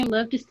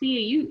love to see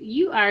it.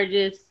 You are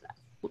just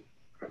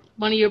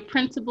one of your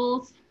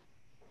principals.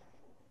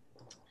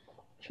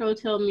 Tro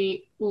told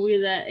me when we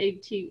were at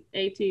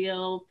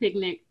ATL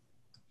picnic,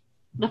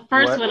 the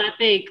first one, I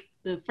think,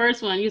 the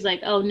first one, he was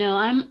like, "Oh no,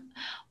 I'm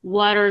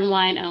water and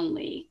wine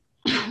only."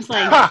 I was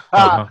like,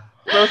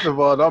 first of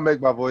all, don't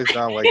make my voice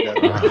sound like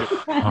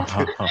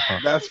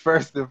that. That's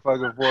first and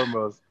fucking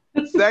foremost.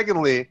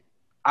 Secondly,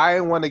 I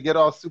didn't want to get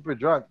all super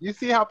drunk. You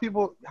see how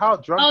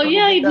drunk? Oh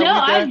yeah, get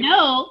that I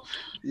know.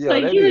 Yo,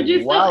 but you were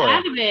just so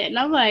adamant, and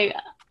I'm like,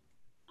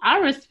 I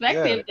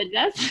respect it, but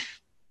that's.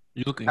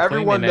 You looking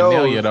clean in that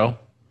nail, though.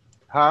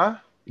 Huh?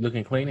 You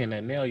looking clean in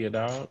that nail,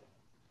 dog.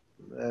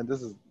 Man,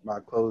 this is my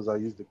clothes I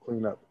used to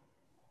clean up.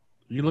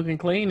 You looking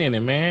clean in it,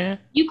 man.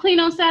 You clean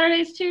on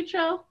Saturdays too,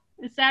 Tro?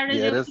 Is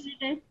Saturdays your cleaning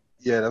day?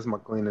 Yeah, that's my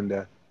cleaning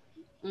day.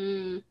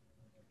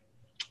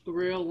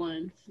 Real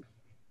ones.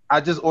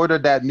 I just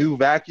ordered that new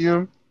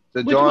vacuum.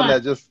 The John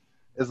that just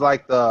is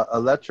like the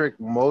electric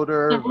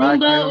motor the Roomba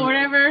vacuum. Or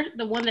whatever.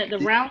 The one the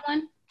round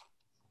one?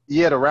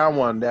 Yeah, the round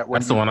one.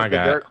 That's the one I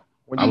got.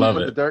 When you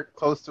put the dirt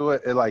close to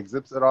it, it like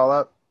zips it all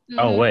up. Mm-hmm.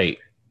 Oh wait.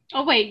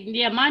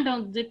 Yeah, mine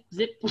don't zip.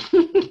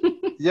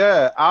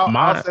 Yeah,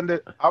 I'll send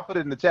it. I'll put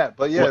it in the chat.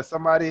 But yeah,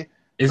 somebody.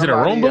 Is it a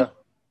Roomba?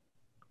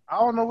 I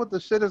don't know what the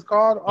shit is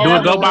called. Do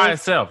it go by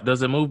itself?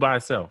 Does it move by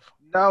itself?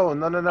 No.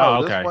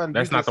 Oh, okay. This one,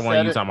 that's not the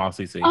one you talking about,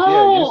 CC.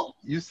 Oh.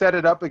 Yeah, you set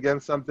it up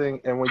against something,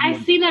 and when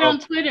I've seen that on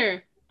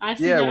Twitter.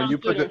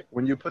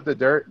 When you put the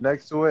dirt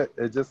next to it,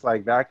 it just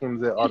like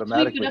vacuums it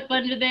automatically. You keep it up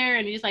under there,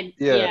 and you just like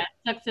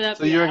sucks it up.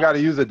 So you ain't got to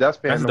use a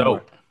dustpan. That's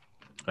dope.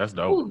 That's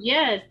dope. Oh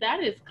yes,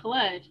 that is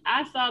clutch.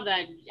 I saw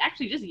that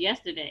actually just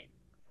yesterday.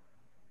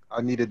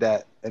 I needed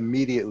that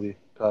immediately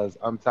because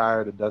I'm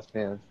tired of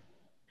dustpans.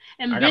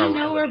 And then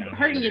we're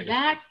hurting your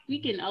back. We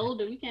getting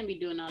older. We can't be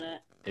doing all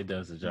that. It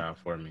does the job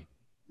for me.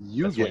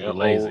 You get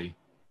lazy.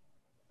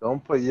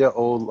 Don't put your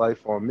old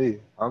life on me.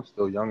 I'm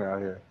still young out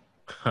here.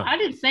 I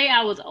didn't say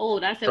I was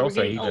old. I said we're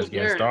getting older. Just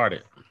getting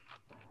started.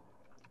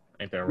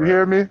 Ain't that right? You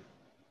hear me?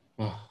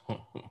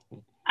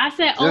 I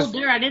said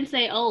older. I didn't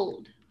say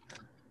old.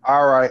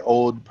 All right,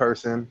 old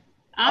person.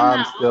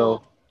 I'm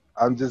old.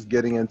 I'm just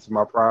getting into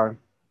my prime.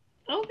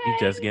 Okay. You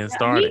just getting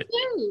started.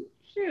 Me too.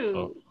 Shoot.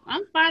 Oh.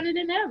 I'm finer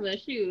than ever.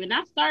 Shoot. And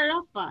I started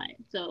off fine.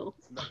 So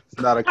it's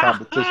not a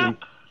competition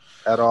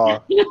at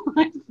all. No,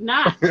 it's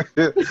not.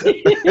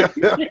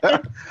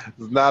 It's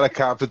not a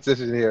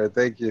competition here.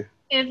 Thank you.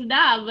 It's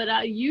not,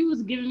 but you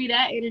was giving me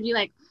that energy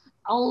like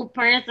old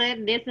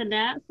person, this and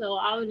that. So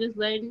I was just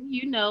letting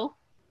you know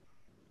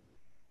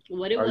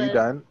what it was.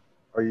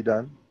 Are you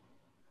done?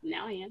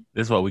 Now I am.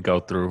 This is what we go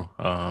through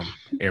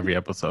every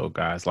episode,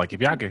 guys. Like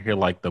if y'all can hear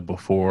like the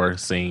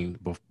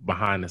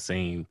behind the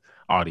scene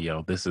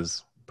audio, this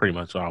is pretty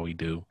much all we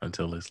do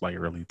until it's like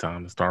early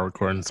time to start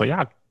recording. So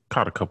y'all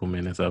caught a couple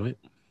minutes of it.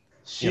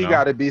 She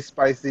got to be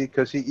spicy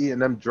because she eating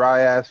them dry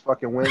ass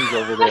fucking wings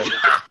over there.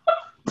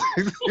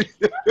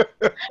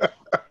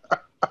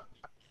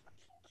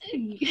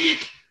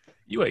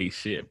 You ain't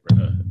shit,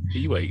 bro.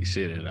 You ain't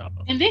shit at all.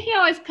 And then he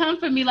always come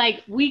for me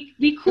like we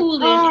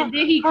coolin', and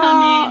then he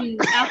come in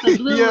out the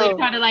blue and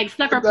try to like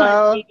sucker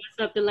punch me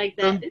or something like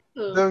that.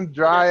 Them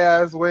dry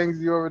ass wings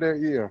you over there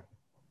eating.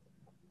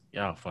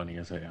 Y'all funny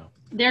as hell.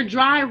 They're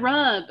dry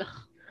rub.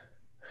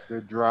 They're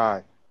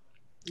dry.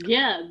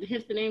 Yeah,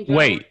 hence the name. Dry.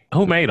 Wait,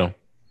 who made them?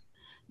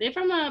 They're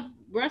from a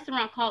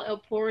restaurant called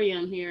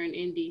Emporium here in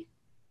Indy.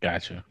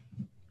 Gotcha.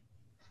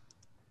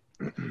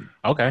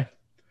 Okay.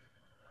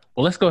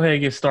 Well, let's go ahead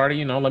and get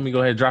started. Let me go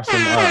ahead and drop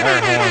some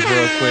air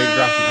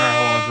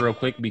horns real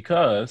quick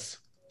because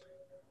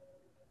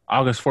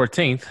August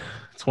 14th,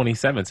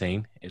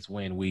 2017 is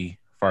when we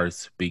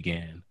first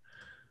began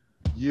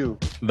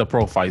the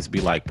Pro Fights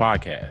Be Like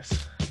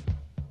podcast.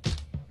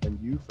 And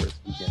you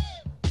first began.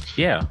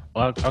 Yeah.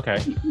 Well,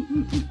 okay.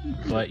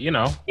 But he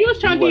was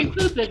trying to be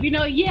inclusive.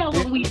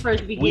 When we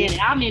first began,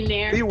 I'm in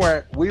there.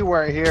 We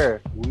weren't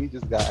here. We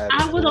just got.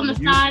 I was on the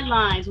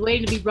sidelines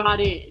waiting to be brought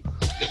in.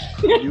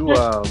 You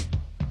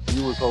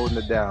was holding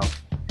it down.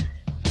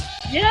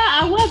 Yeah,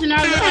 I was in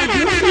our group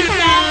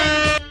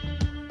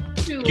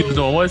chat. You was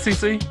doing what,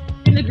 CC?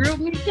 In the group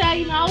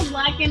chat, I was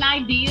liking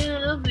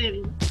ideas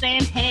and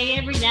saying hey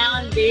every now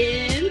and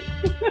then.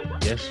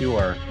 Yes, you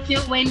were.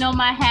 Still waiting on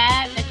my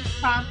hat that you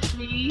promised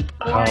me.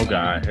 Oh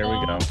God, here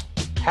we go.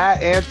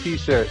 Hat and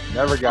T-shirt,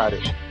 never got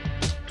it.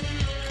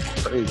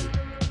 Crazy.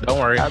 Don't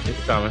worry,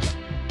 it's coming.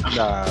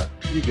 Nah,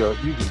 you can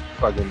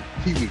fucking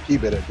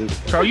keep it at this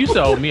point. Tro, you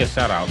still owe me a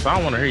shout out, so I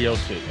don't want to hear your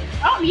shit.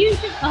 Oh, you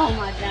should. Oh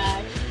my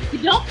God. You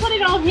don't put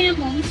it on him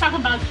when we talk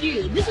about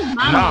you. This is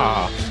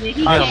my A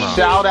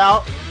shout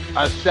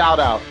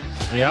out.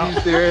 Yeah. You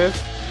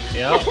serious?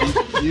 Yeah.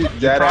 You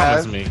dead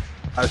promised ass? Me.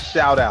 A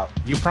shout out.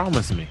 You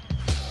promised me.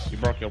 You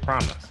broke your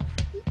promise.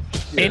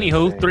 Yeah,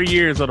 anywho, 3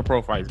 years of the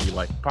Pro Fights Be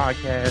Like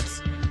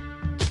podcast.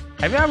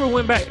 Have y'all ever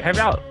went back? Have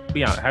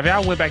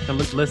y'all went back to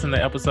listen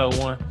to episode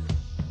 1?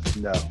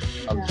 No,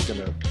 I'm just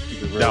gonna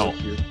keep it real don't.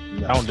 with you.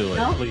 No. Don't do it.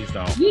 No. Please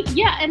don't.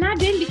 And I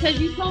didn't because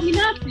you told me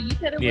not to. You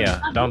said it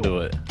was don't do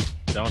it.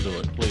 Don't do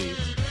it, please.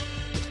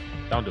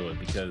 Don't do it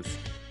because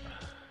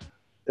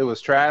It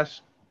was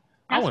trash.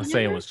 I wouldn't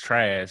say it was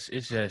trash.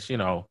 It's just,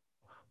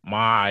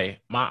 my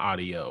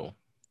audio.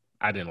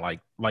 I didn't like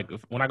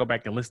when I go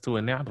back and listen to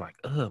it now, I'm like,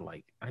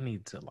 like I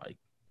need to like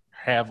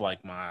have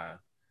like my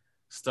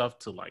stuff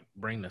to like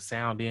bring the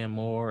sound in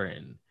more,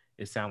 and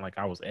it sounded like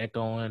I was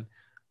echoing.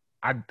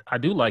 I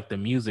do like the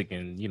music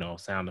and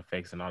sound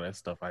effects and all that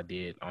stuff I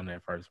did on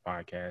that first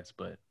podcast,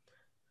 but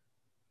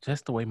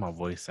just the way my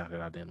voice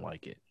sounded, I didn't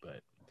like it.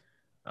 But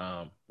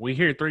we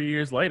here 3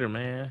 years later,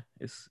 man.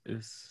 It's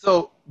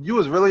So you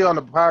was really on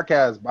the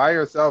podcast by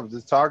yourself,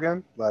 just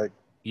talking, like?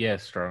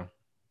 Yes, Stro.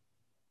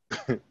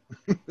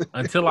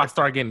 Until I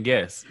start getting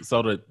guests.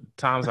 So the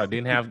times I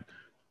didn't have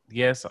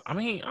guests, I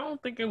mean, I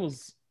don't think it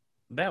was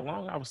that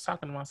long. I was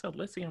talking to myself.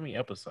 Let's see how many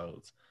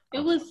episodes.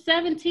 It was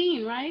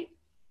 17, right?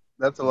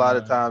 That's a lot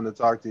of time to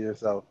talk to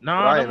yourself. No,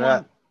 I ain't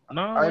mad.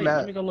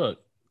 Let me go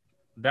look.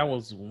 That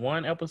was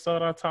one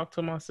episode I talked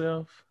to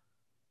myself.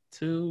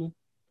 2,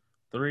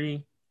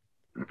 3.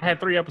 I had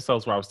 3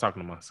 episodes where I was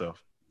talking to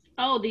myself.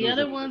 Oh, the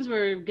other ones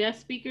were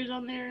guest speakers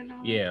on there and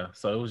all? Yeah,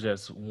 so it was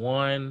just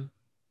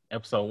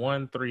episode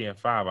 1, 3, and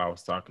 5 I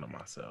was talking to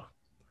myself.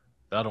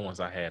 The other ones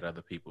I had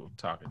other people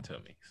talking to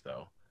me.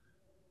 So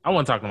I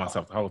wasn't talking to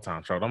myself the whole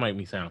time, Tro. Don't make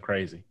me sound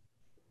crazy.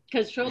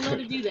 Because Tro love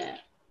to do that.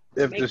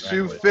 If the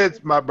shoe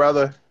fits, my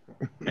brother.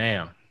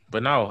 Damn.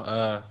 But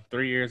no,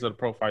 3 years of the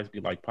Pro Fights Be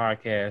Like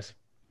podcast.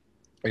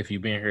 If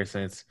you've been here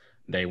since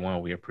day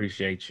one, we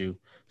appreciate you.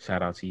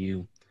 Shout out to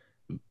you.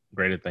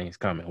 Greater things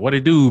coming. What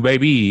it do,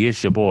 baby?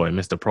 It's your boy,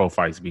 Mr. Pro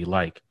Fights Be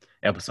Like.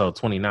 Episode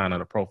 29 of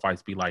the Pro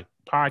Fights Be Like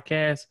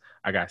podcast.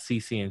 I got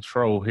CC and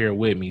Tro here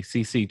with me.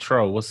 CC,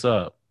 Tro, what's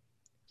up?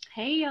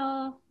 Hey,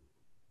 y'all.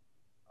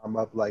 I'm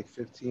up like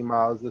 15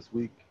 miles this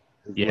week.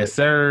 Yes, lit.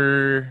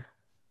 Sir.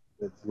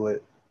 It's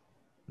lit.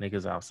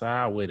 Niggas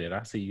outside with it.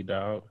 I see you,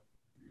 dog.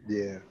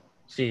 Yeah.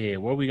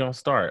 Shit, where we gonna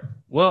start?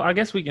 Well, I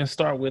guess we can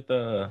start with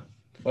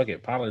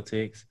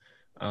politics.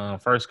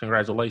 First,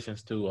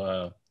 congratulations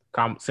to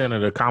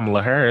Senator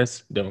Kamala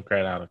Harris,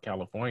 Democrat out of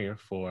California,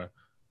 for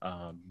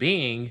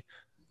being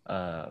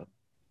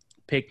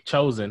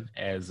chosen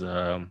as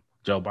Joe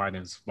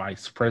Biden's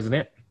vice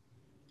president.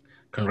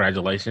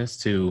 Congratulations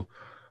to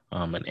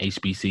an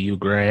HBCU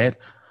grad,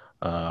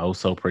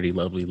 also pretty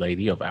lovely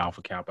lady of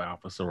Alpha Kappa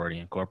Alpha Sorority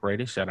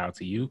Incorporated. Shout out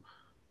to you.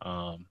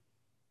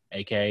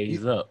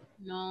 AKA's up.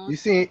 No. You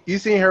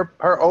seen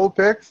her old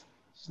pics?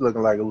 She's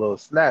looking like a little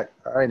snack.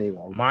 I ain't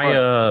even.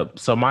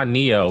 My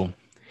Neo,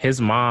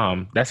 his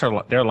mom,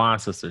 their line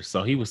sister.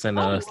 So he was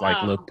sending us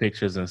like little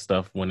pictures and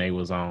stuff when they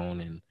was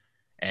on and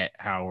at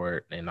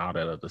Howard and all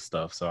that other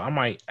stuff. So I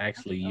might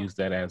actually use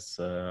that as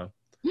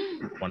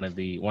one of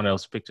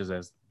those pictures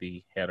as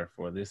the header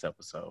for this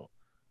episode.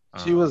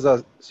 She was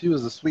a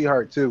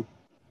sweetheart too.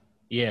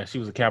 Yeah, she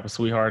was a Kappa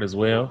sweetheart as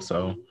well.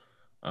 So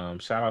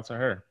shout out to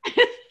her.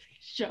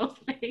 Show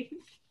face.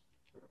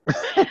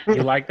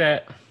 You like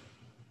that?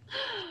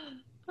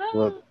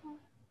 Look.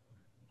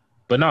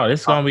 But no,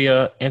 this is gonna be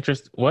a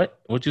interest.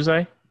 What'd you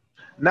say?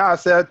 No, I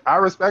said I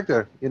respect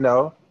her.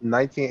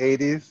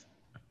 1980s,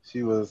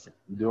 she was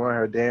doing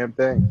her damn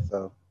thing.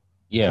 So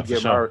yeah,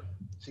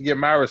 she get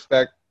my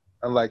respect.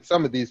 Unlike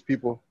some of these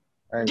people,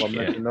 I ain't gonna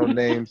mention no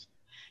names,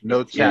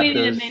 no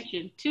chapters,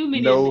 too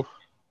many.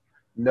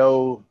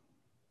 No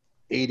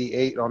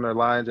 88 on their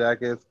line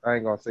jackets. I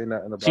ain't gonna say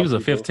nothing about. She was a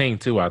 15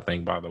 too, I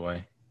think. By the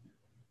way.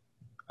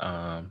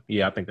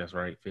 Yeah, I think that's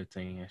right.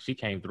 15. She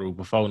came through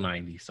before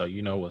 90, so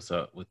you know what's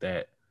up with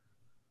that.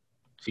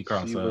 She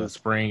crossed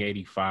spring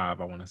 85,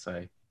 I want to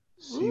say.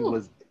 She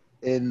was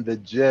in the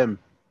gym.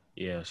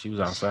 Yeah, she was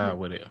outside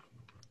with it.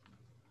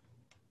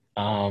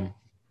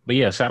 But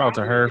yeah, shout out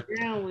to her.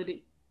 With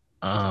it.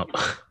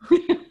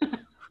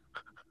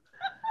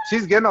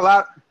 She's getting a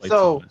lot.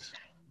 So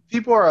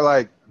people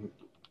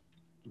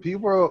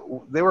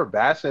they were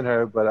bashing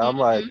her, but I'm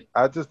like,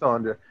 I just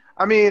don't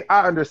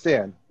I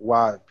understand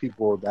why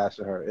people were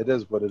bashing her. It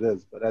is what it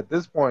is. But at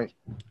this point,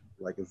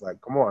 it's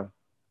like, come on.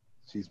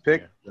 She's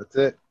picked. Yeah. That's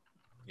it.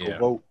 Go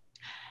vote.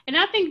 And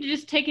I think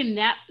just taking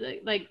that,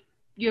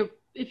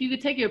 if you could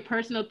take your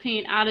personal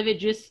opinion out of it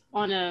just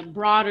on a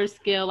broader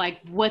scale, like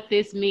what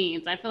this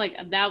means, I feel like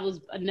that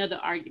was another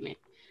argument.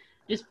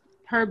 Just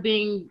her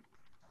being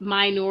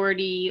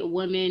minority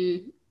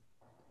women,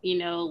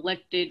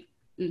 elected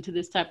into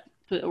this type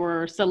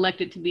or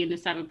selected to be in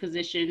this type of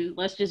position.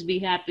 Let's just be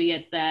happy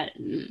at that.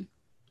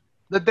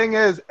 The thing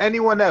is,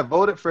 anyone that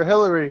voted for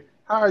Hillary,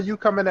 how are you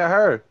coming at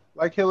her?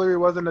 Like Hillary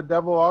wasn't a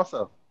devil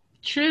also.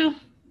 True.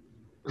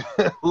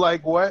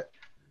 Like what?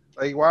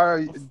 Like why are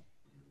you?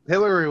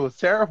 Hillary was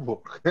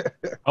terrible.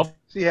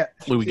 Hopefully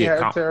we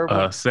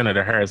get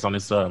Senator Harris on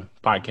this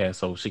podcast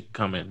so she can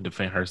come and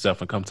defend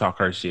herself and come talk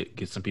her shit,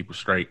 get some people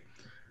straight.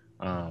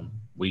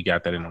 We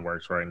got that in the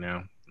works right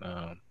now.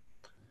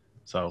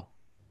 So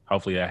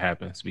hopefully that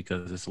happens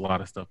because there's a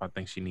lot of stuff I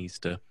think she needs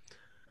to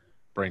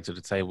bring to the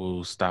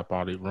table, stop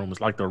all the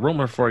rumors. Like the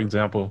rumor, for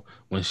example,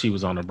 when she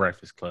was on the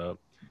Breakfast Club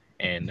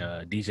and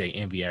DJ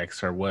Envy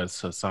asked her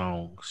what's her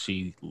song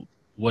she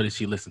what did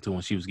she listen to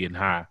when she was getting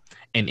high?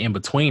 And in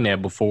between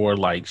that, before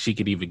like she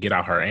could even get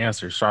out her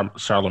answer,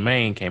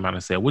 Charlamagne came out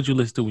and said, "What'd you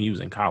listen to when you was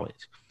in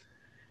college?"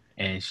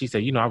 And she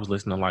said, I was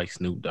listening to like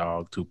Snoop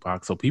Dogg,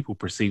 Tupac. So people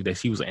perceived that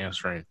she was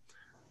answering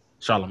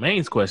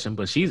Charlamagne's question,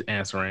 but she's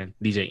answering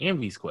DJ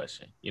Envy's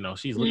question.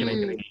 She's looking at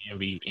DJ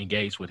Envy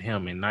engaged with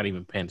him and not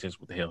even paying attention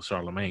to what the hell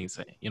Charlamagne's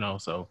saying.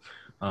 So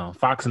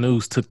Fox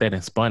News took that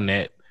and spun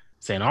that,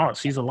 saying, "Oh,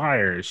 she's a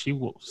liar.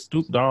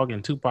 Snoop Dogg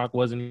and Tupac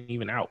wasn't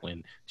even out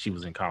when she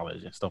was in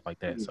college and stuff like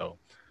that." So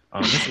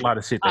there's a lot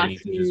of shit that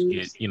needs to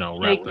just get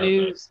wrapped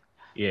up.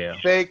 Yeah,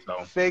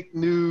 fake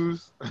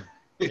news.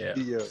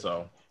 Yeah.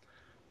 So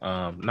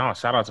no,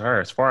 shout out to her.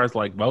 As far as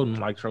like voting,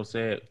 like Tro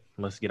said,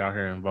 let's get out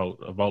here and vote.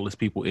 A voteless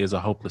people is a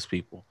hopeless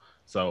people.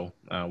 So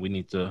we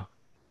need to.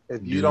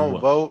 If you don't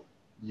vote,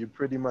 you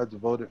pretty much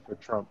voted for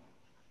Trump.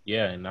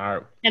 Yeah, and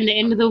the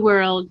end of the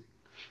world.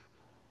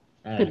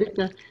 I'm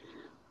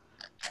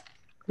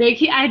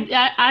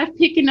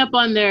picking up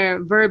on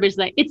their verbiage,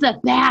 like it's a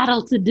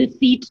battle to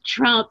defeat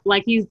Trump,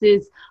 like he's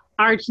this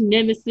arch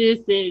nemesis,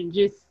 and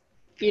just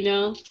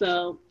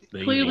so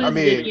clearly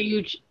it's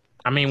huge.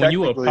 I mean, when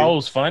you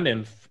oppose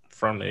funding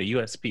from the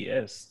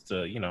USPS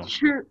to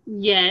sure,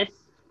 yes,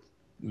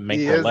 make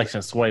the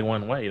election sway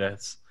one way,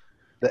 that's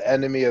the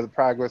enemy of the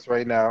progress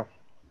right now.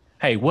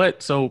 Hey,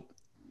 so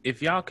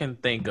if y'all can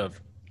think of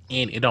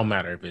it don't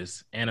matter if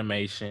it's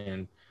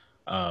animation,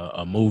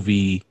 a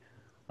movie,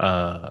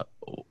 who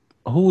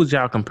would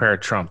y'all compare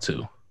Trump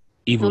to?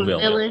 Evil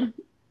villain.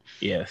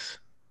 Yes.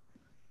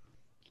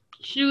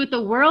 Shoot,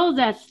 the world's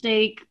at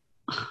stake.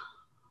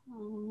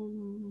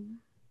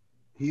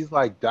 He's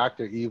like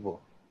Dr.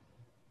 Evil.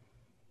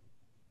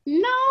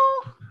 No.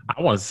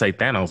 I want to say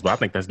Thanos, but I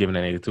think that's giving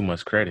that nigga too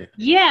much credit.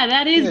 Yeah,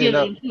 that is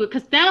giving it to it,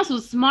 because Thanos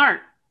was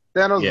smart.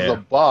 Thanos is a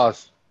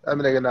boss. That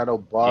nigga not no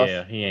boss.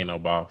 Yeah, he ain't no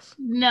boss.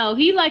 No,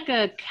 he like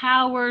a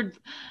coward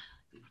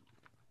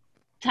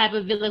type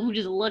of villain who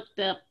just looked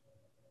up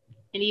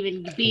and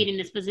even being in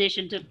this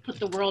position to put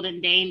the world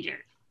in danger.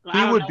 So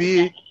he would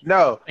be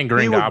and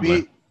Green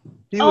Goblin.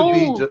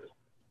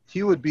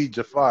 He would be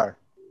Jafar.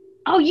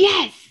 Oh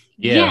yes.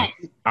 Yeah.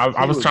 Yes.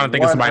 I was trying to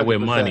think of somebody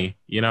with money,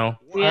 Yeah.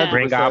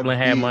 Green Goblin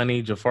had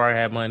money, Jafar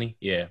had money.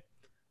 Yeah.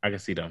 I can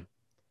see them.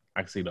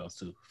 I can see those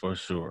two for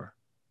sure.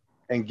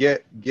 And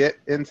get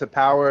into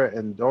power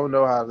and don't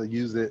know how to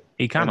use it.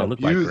 He kind of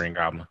looked like Green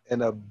Goblin.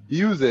 And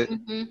abuse it.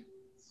 Mm-hmm.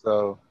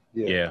 So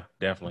yeah. Yeah,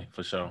 definitely,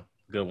 for sure.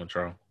 Good one,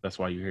 Tro. That's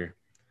why you're here.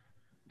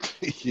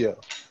 Yeah.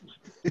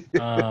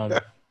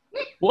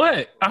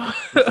 What?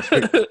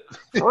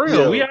 For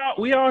real, yeah.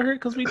 we all here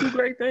because we do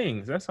great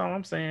things. That's all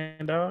I'm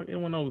saying, dog. It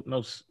wasn't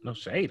no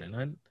shade or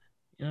nothing.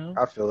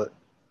 I feel it.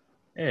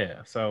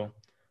 Yeah. So,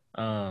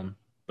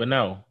 but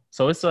no.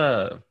 So it's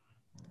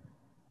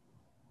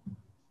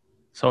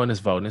So in this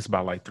voting, it's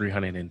about like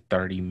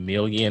 330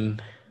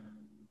 million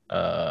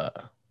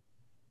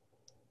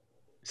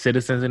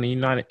citizens in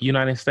the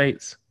United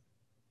States.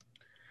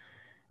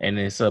 And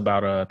it's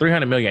about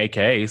 300 million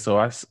AKA. So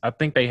I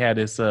think they had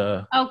this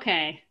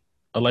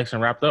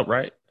election wrapped up,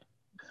 right?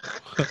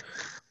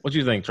 What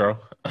you think, Tro?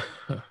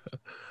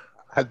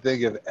 I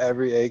think if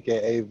every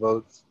AKA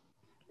votes,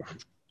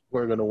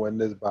 we're going to win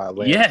this by a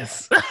landslide.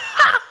 Yes.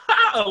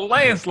 A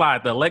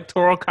landslide. The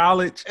Electoral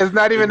College. It's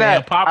not even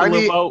that.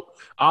 Popular vote.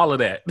 All of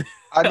that.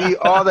 I need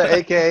all the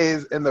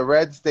AKAs in the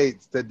red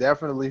states to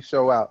definitely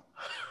show out.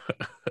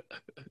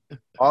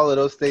 All of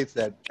those states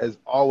that is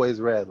always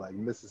red, like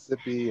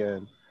Mississippi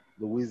and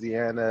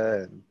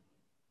Louisiana and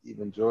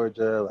even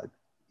Georgia, like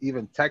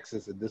even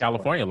Texas at this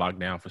California point. Locked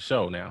down for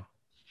sure now.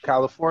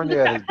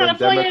 California has been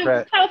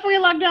Democrat. California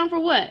locked down for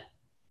what?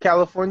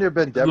 California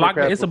been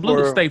Democrat. It's a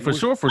blue state for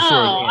sure.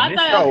 Oh, I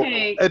thought,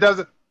 okay. It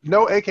doesn't.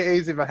 No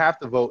AKAs even have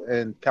to vote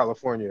in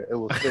California. It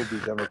will still be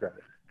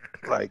Democratic.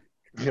 Like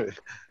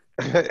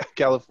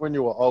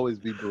California will always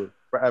be blue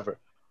forever.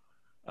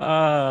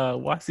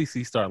 Why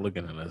CC start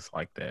looking at us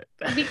like that?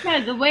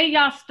 Because the way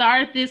y'all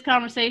started this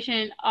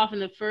conversation off in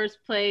the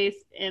first place,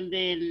 and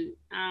then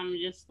I'm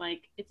just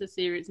like, it's a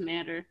serious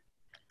matter.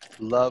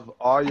 Love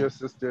all your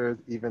sisters,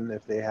 even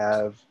if they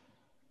have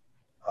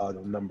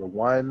the number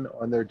one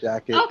on their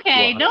jacket.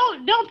 Okay,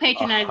 don't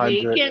patronize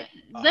me.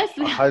 Let's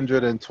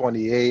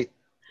 128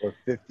 or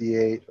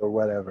 58 or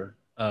whatever.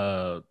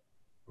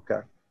 Okay.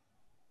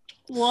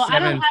 Well, I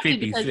don't have to,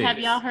 because have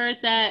y'all heard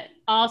that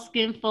all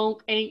skin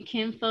folk ain't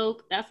kin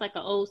folk? That's like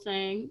an old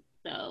saying.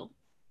 So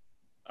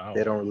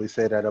they don't really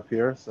say that up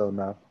here, so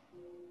no.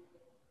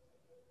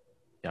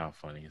 Y'all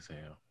funny as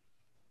hell.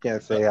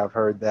 Can't say I've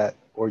heard that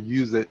or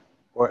use it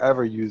or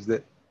ever used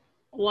it.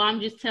 Well, I'm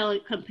just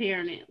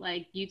comparing it.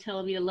 Like you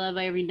telling me to love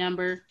every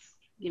number,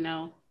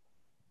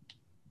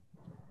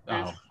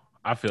 Oh,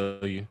 I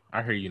feel you.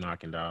 I hear you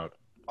knocking, dog.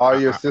 All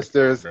your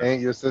sisters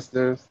ain't your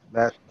sisters.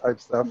 That type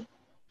stuff.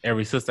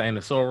 Every sister ain't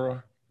a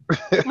soror.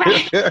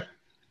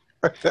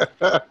 First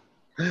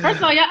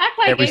of all, y'all act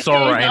like every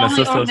soror ain't a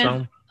sister or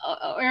something.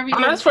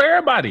 That's for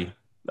everybody.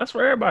 That's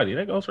for everybody.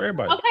 That goes for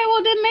everybody. Okay,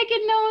 well then make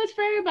it known it's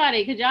for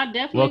everybody, because y'all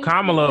definitely. Well,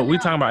 Kamala, we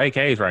talking about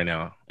AKAs right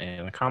now,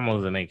 and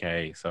Kamala's an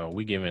AKA, so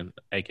we giving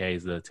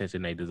AKAs the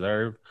attention they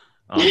deserve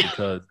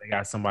because they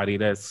got somebody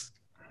that's,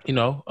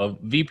 a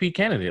VP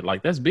candidate.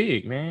 Like, that's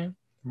big, man.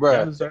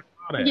 Bruh.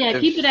 Yeah,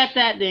 keep it at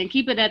that then.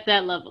 Keep it at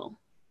that level.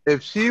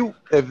 If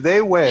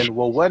they win,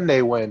 well, when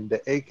they win, the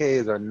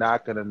AKs are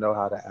not gonna know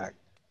how to act.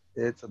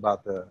 It's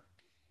about the.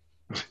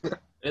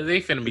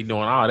 They finna be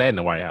doing all that in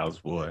the White House,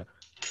 boy.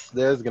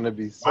 There's gonna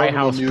be White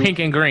House pink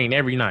and green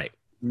every night.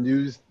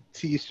 News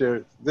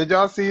T-shirts. Did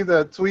y'all see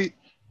the tweet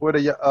where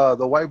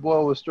the white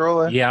boy was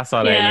strolling? Yeah, I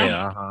saw that.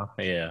 Yeah,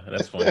 yeah,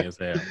 that's funny as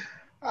hell.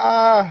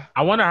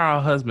 I wonder how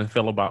her husband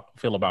feel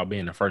about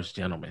being the first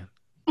gentleman.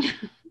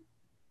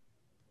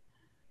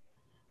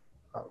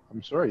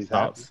 I'm sure he's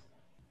happy.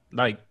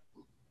 Like,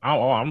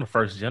 I'm the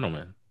first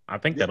gentleman. I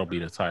think that'll be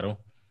the title.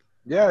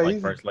 Yeah, like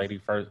first lady,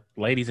 first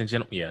ladies and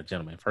gentlemen. Yeah,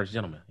 gentlemen, first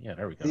gentleman. Yeah,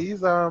 there we go.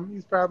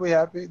 He's probably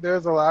happy.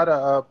 There's a lot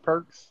of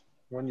perks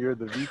when you're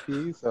the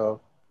VP. So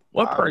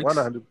what perks?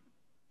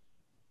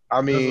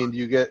 I mean,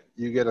 you get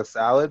a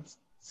salad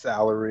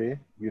salary.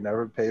 You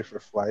never pay for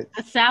flights.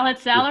 A salad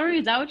salary?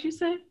 Is that what you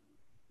said?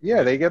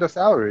 Yeah, they get a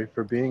salary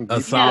for being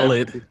a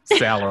solid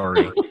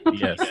salary.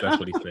 Yes, that's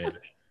what he said.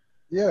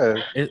 Yeah,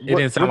 it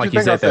didn't sound like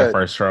you said that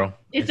first, Tro.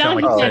 It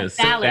sounded like you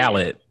said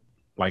salad,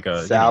 like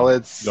a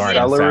salad,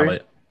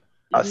 salad.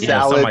 A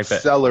salad like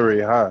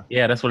celery, huh?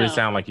 Yeah, that's what it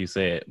sounded like you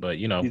said. But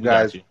you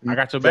guys, I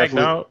got your back,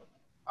 dog.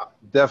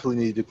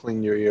 Definitely need to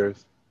clean your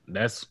ears.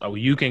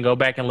 You can go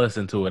back and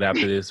listen to it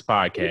after this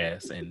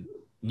podcast, and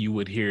you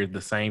would hear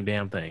the same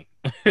damn thing.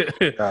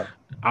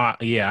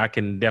 I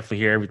can definitely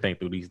hear everything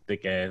through these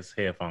thick ass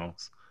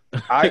headphones.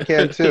 I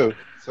can too,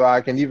 so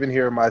I can even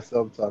hear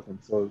myself talking.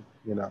 So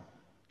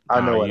I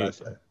know what I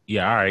said.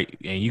 Yeah, all right,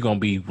 and you're gonna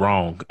be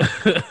wrong,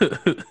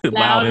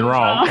 loud and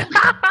wrong.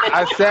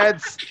 I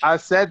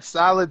said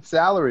solid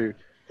salary.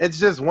 It's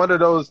just one of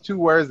those two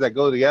words that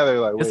go together.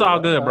 Like it's all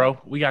good, bro.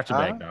 We got your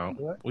back, dog.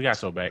 What? We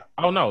got your back.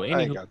 Oh no,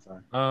 I ain't got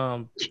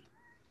time.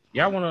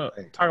 Y'all want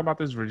to talk about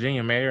this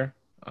Virginia mayor?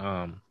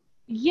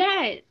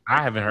 Yes.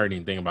 I haven't heard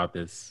anything about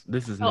this.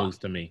 This is news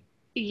to me.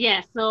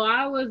 Yeah, so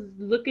I was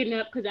looking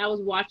up because I was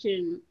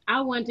watching.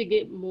 I wanted to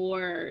get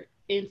more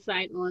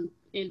insight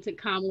into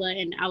Kamala,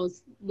 and I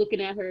was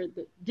looking at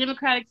the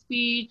Democratic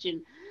speech,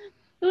 and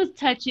it was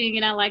touching,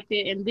 and I liked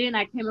it. And then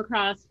I came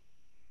across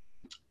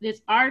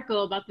this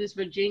article about this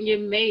Virginia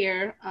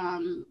mayor,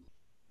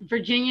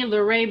 Virginia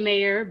Luray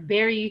Mayor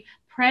Barry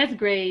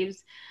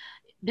Presgraves.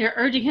 They're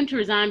urging him to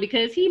resign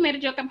because he made a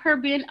joke of her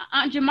being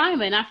Aunt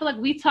Jemima, and I feel like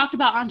we talked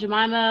about Aunt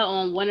Jemima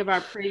on one of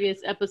our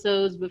previous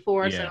episodes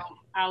before. Yeah. So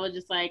I was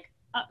just like,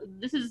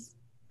 "This is."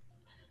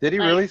 Did he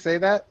really say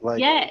that? Like,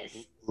 yes.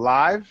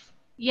 Live.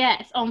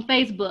 Yes, on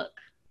Facebook.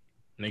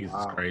 Niggas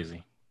is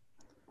crazy.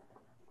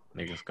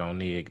 Niggas gonna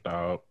nig,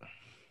 dog.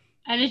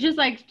 And it's just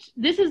like,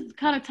 this is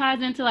kind of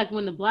ties into like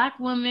when the black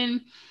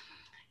woman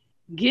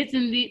gets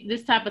in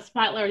this type of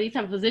spotlight or these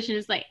type of position,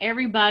 it's like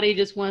everybody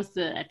just wants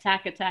to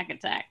attack.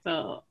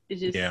 So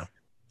it's just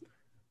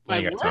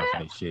like, got time for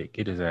that shit.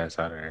 Get his ass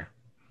out of there.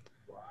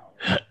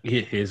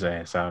 Get his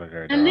ass out of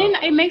there. And then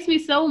it makes me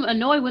so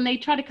annoyed when they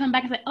try to come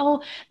back and say,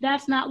 "Oh,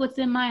 that's not what's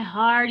in my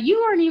heart. You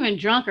weren't even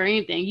drunk or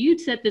anything. You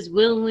said this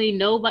willingly.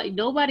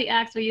 Nobody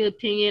asked for your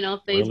opinion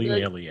on Facebook."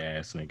 Willy-nilly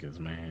ass niggas,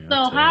 man.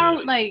 So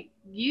how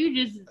you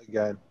just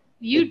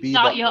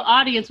thought your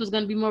audience was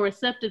going to be more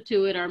receptive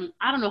to it, or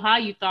I don't know how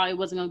you thought it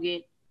wasn't going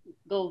to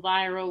go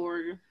viral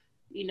or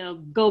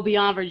go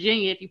beyond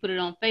Virginia if you put it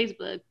on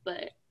Facebook.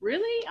 But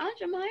really, Aunt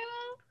Jemima?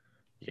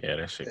 Yeah,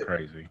 that shit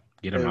crazy.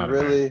 Get him out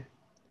of there.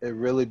 It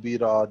really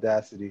beat the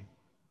audacity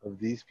of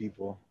these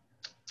people.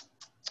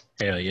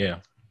 Hell yeah.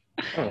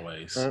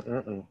 Always.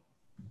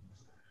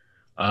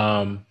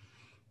 Wow.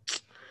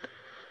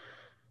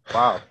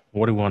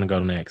 Where do we want to go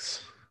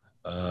next?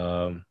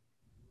 No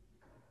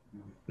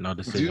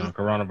decision on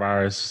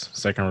coronavirus,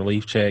 second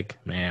relief check.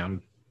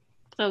 Man.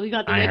 So we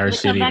got the wait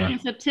to come back in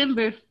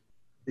September.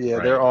 Yeah,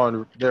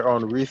 right. They're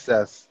on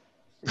recess.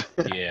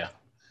 Yeah.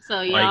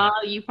 So y'all,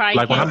 you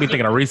probably when I be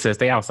thinking of recess,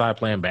 they outside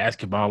playing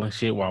basketball and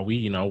shit while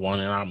we,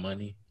 wanting our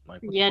money.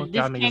 Like, this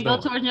can't go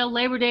towards your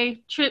Labor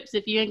Day trips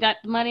if you ain't got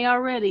the money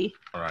already.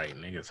 All right,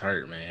 niggas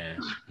hurt,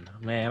 man.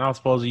 Man, I was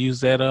supposed to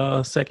use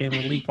that second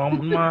relief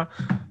on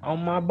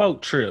my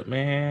boat trip,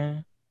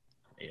 man.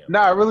 Yeah. No,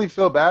 I really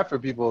feel bad for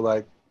people.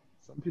 Like,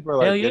 some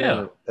people are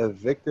getting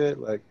evicted.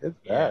 Like, it's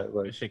bad.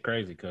 Like, this shit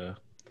crazy, cuz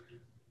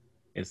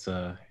it's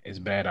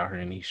bad out here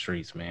in these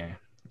streets, man.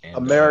 And,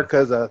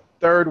 America's a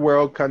third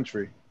world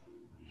country.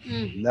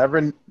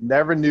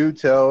 Never knew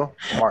till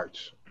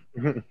March.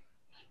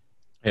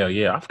 Hell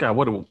yeah, I forgot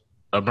what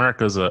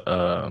America's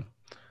a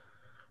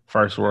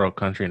first world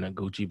country in a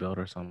Gucci belt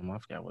or something. I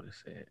forgot what it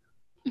said.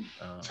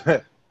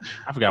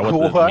 I forgot what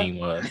the meme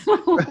was.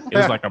 It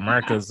was like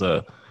America's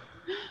a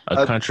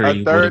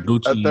country with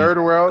a third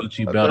world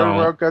Gucci belt on.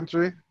 World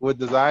country with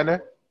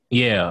designer.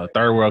 Yeah, a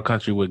third world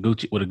country with a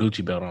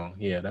Gucci belt on.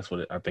 Yeah, that's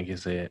what I think it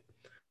said.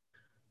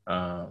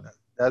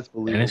 That's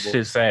believable. And it's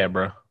shit sad,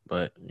 bro.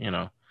 But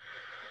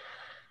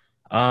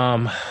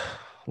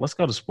Let's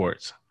go to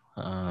sports.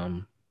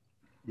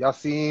 Y'all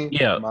seen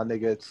Yeah, my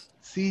nigga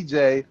CJ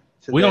today?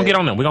 we're gonna get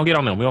on them. We're gonna get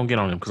on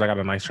them because I got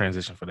a nice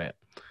transition for that.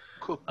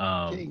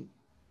 King.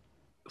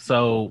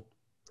 So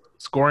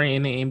scoring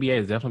in the NBA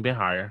has definitely been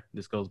higher.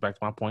 This goes back to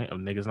my point of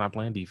niggas not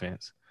playing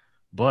defense.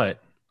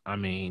 But I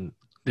mean,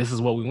 this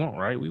is what we want,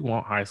 right? We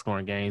want high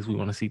scoring games. We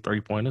want to see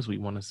 3-pointers. We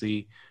want to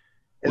see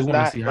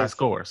high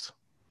scores.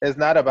 It's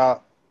not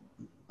about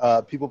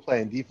people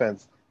playing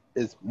defense.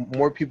 It's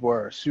more people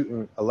are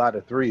shooting a lot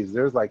of threes.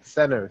 There's like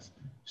centers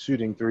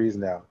shooting threes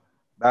now.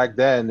 Back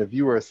then, if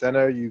you were a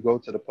center, you go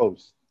to the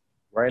post.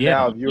 Right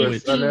now, if you're a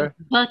center,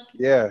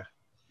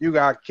 you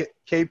got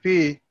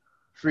KP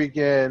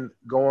freaking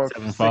going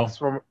 6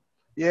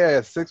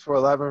 for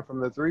 11 from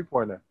the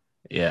 3-pointer.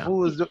 Yeah. Who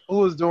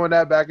was doing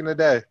that back in the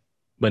day?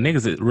 But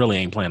niggas really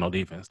ain't playing no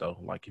defense though.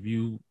 Like if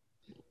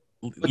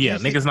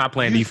niggas not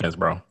playing defense,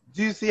 bro.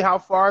 Do you see how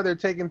far they're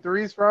taking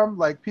threes from?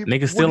 Like people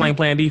niggas still ain't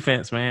playing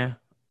defense, man.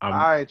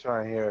 I ain't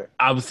trying to hear it.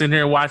 I was sitting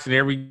here watching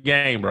every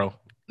game, bro.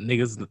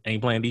 Niggas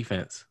ain't playing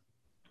defense.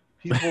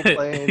 People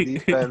playing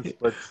defense,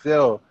 but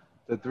still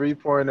the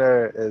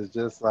 3-pointer is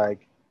just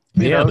like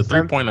the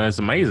 3-pointer is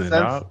amazing,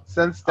 dog.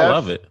 I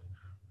love it.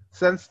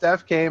 Since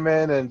Steph came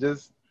in and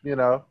just,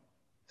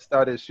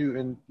 started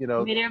shooting,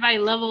 made everybody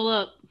level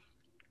up.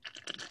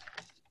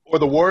 Or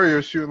the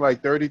Warriors shooting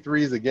like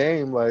 33s a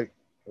game, like,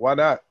 why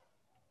not?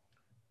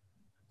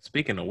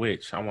 Speaking of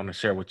which, I want to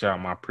share with y'all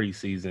my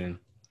preseason.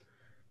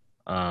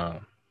 I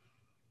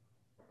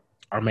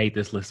made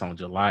this list on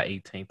July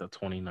 18th of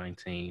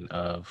 2019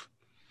 of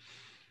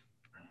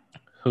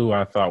who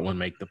I thought would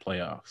make the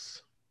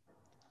playoffs.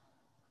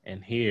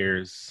 And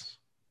here's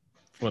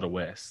for the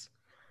West.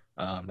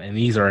 And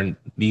these are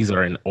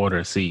in order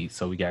of seeds.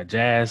 So we got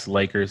Jazz,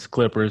 Lakers,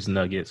 Clippers,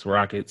 Nuggets,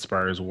 Rockets,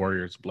 Spurs,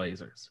 Warriors,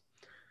 Blazers.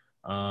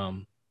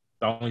 The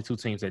only two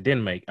teams that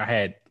didn't make, I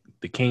had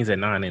the Kings at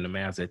 9 and the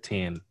Mavs at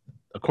 10.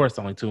 Of course,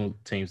 the only two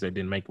teams that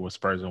didn't make it were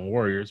Spurs and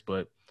Warriors.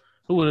 But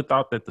who would have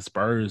thought that the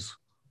Spurs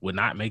would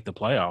not make the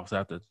playoffs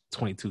after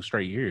 22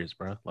 straight years,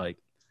 bro? Like,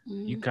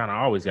 you kind of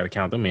always got to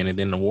count them in. And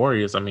then the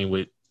Warriors, I mean,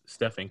 with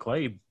Steph and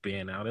Clay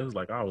being out, it was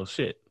like, oh, well,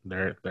 shit.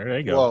 There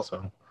they go. Well,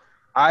 so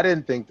I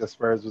didn't think the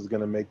Spurs was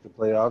going to make the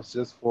playoffs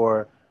just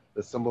for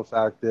the simple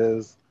fact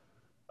is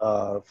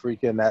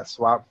freaking that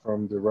swap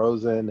from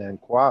DeRozan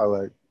and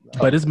Kawhi.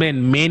 But it's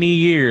been many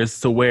years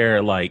to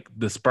where, like,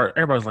 the Spurs,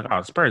 everybody's like, oh,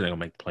 the Spurs ain't going to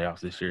make the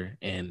playoffs this year.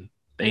 And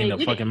they end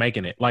up fucking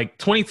making it. Like,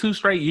 22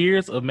 straight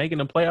years of making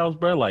the playoffs,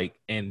 bro. Like,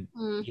 and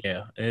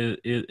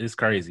it's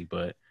crazy.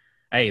 But,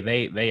 hey,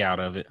 they out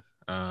of it.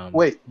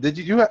 Wait, did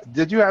you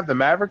have the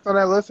Mavericks on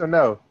that list or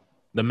no?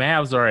 The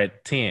Mavs are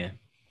at 10.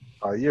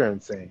 Oh, you're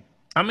insane.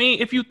 I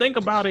mean, if you think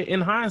about it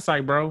in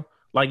hindsight, bro,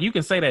 like you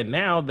can say that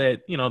now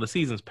that, the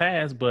season's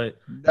passed, but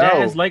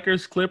Jazz,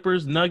 Lakers,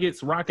 Clippers,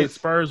 Nuggets, Rockets,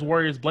 Spurs,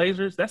 Warriors,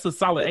 Blazers, that's a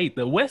solid 8.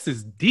 The West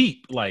is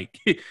deep. Like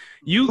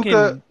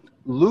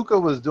Luka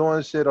was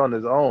doing shit on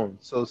his own.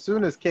 So as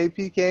soon as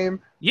KP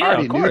came, I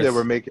already knew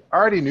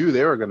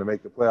they were going to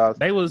make the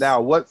playoffs.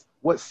 Now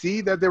what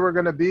seed that they were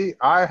going to be,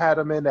 I had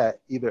them in at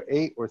either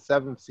 8 or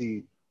 7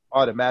 seed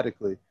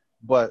automatically.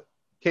 But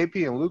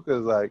KP and Luka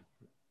is like,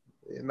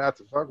 not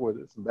to fuck with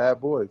it, some bad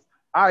boys.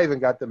 I even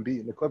got them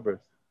beating the Clippers.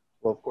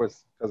 Well, of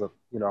course, because of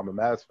I'm a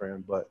Mavs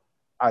fan, but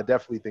I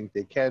definitely think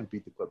they can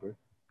beat the Clippers.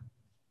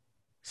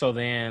 So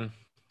then,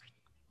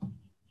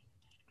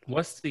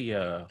 let's see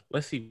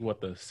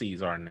what the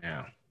seeds are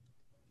now.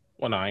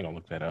 Well, no, I ain't gonna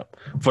look that up.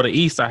 For the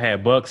East, I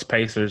had Bucks,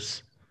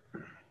 Pacers,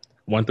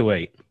 1 through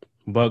 8.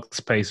 Bucks,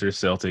 Pacers,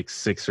 Celtics,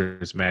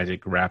 Sixers,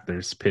 Magic,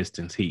 Raptors,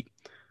 Pistons, Heat.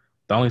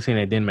 The only team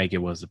that didn't make it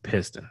was the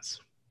Pistons.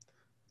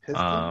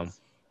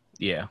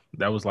 Yeah,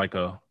 that was like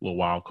a little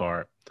wild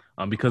card.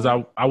 Because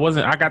I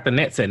got the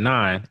Nets at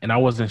 9, and I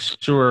wasn't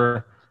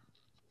sure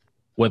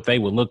what they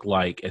would look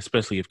like,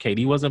 especially if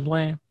KD wasn't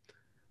playing.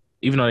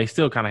 Even though they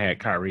still kind of had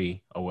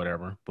Kyrie or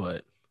whatever,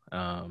 but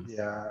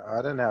yeah, I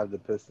didn't have the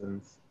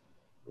Pistons.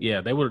 Yeah,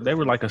 they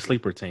were like a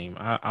sleeper team.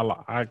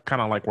 I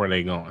kind of like where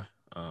they going.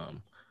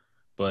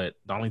 But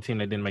the only team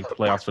that didn't make the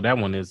playoffs for that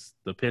one is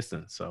the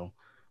Pistons. So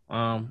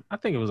I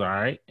think it was all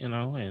right, and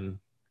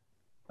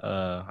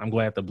I'm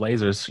glad the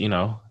Blazers,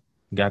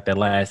 got that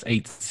last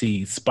 8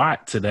 seed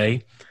spot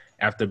today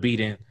after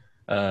beating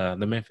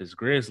the Memphis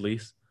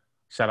Grizzlies.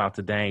 Shout out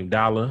to Dame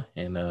Dollar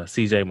and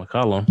CJ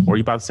McCollum. Were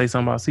you about to say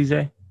something about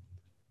CJ?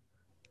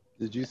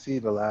 Did you see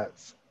the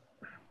last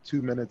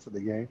 2 minutes of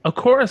the game? Of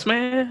course,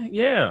 man.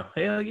 Yeah.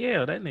 Hell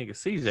yeah. That nigga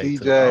CJ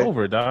took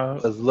over,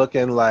 dog. Was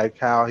looking like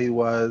how he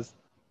was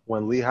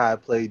when Lehigh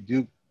played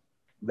Duke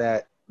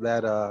that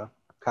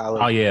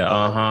college. Oh,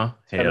 yeah.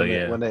 Hell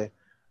yeah.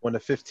 When the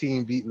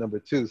 15 beat number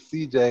 2,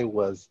 CJ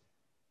was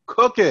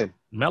cooking.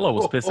 Melo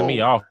was pissing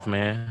me off,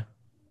 man.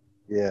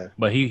 Yeah,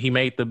 but he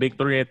made the big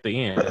 3 at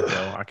the end,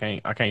 so I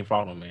can't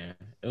fault him, man.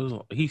 It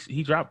was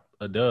he dropped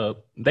a dub.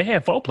 They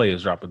had 4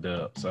 players drop a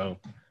dub, so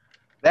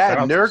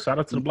that shout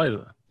out to the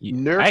Blazers.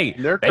 They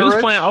was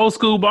playing old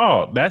school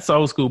ball. That's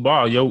old school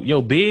ball.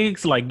 Yo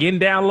bigs like getting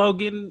down low,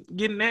 getting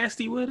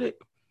nasty with it.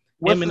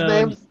 What's Him his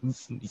and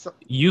name?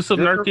 Yusuf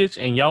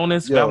Nurkic and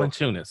Jonas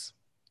Valanciunas.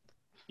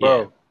 Yeah.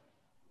 Bro,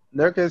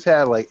 Nurkic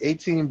had like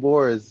 18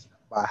 boards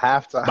by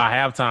halftime. By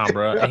halftime,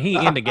 bro. And he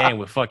in the game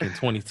with fucking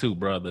 22,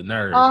 bro. The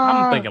nerve.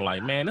 I'm thinking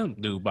like, man, this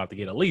dude about to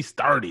get at least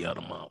 30 of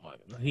them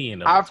motherfuckers. He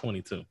ended up with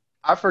 22.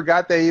 I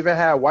forgot they even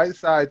had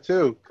Whiteside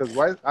too. Because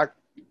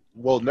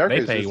Nurkic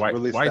They paid just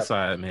really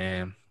Whiteside,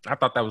 man. I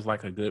thought that was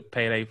like a good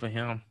payday for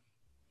him.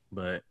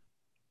 But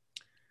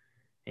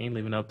he ain't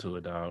living up to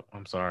it, dog.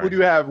 I'm sorry. Who do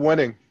you have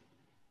winning?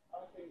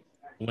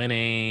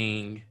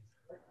 Winning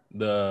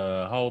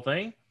the whole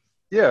thing?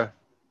 Yeah.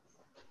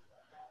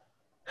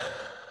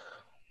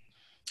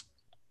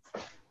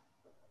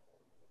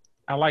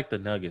 I like the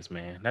Nuggets,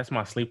 man. That's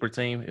my sleeper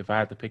team. If I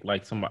had to pick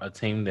like a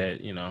team that,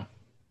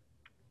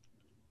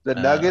 The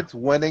Nuggets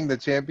winning the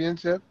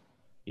championship?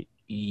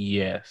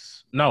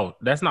 Yes. No,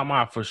 that's not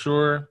my for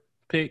sure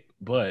pick,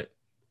 but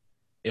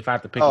if I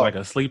had to pick like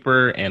a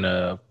sleeper and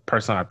a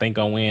person I think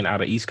gonna win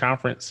out of East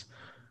Conference.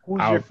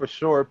 Who's your for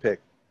sure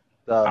pick?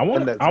 I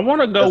want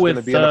to go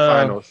with be in the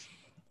finals.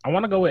 I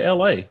want to go with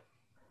LA.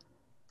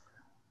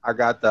 I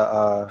got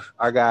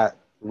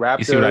Raptors.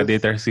 You see what I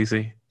did there,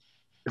 CC?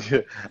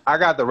 I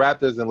got the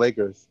Raptors and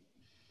Lakers.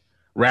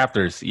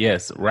 Raptors,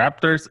 yes.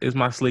 Raptors is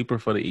my sleeper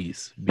for the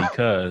East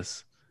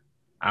because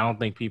I don't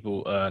think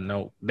people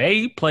know.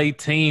 They play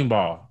team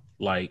ball.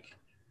 Like,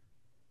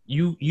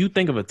 you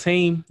think of a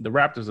team, the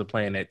Raptors are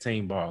playing that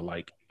team ball.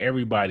 Like,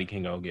 everybody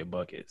can go get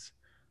buckets.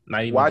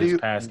 Not even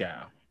just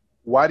Pascal.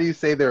 Why do you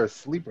say they're a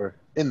sleeper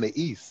in the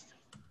East?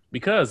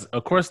 Because,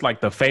 of course,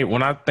 like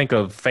when I think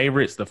of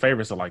favorites, the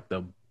favorites are like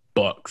the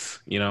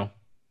Bucks,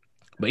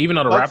 But even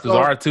though the Raptors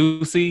are a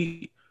 2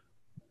 seed,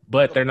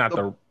 but they're not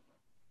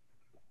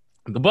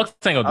the Bucks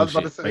ain't gonna do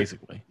shit,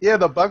 basically. Yeah,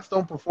 the Bucks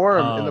don't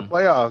perform in the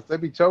playoffs. They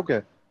be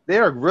choking.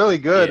 They're a really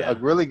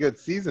good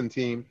season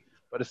team.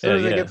 But as soon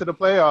as they get to the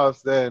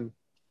playoffs, then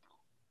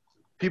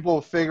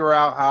people figure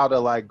out how to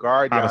like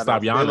guard how to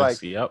stop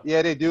Giannis.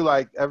 Yeah, they do.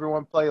 Like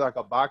everyone play like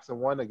a box and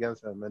one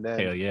against him, and then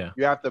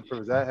you have to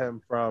prevent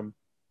him from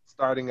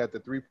starting at the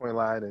 3-point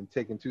line and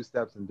taking 2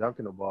 steps and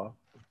dunking the ball.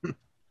 So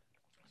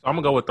I'm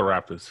gonna go with the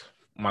Raptors,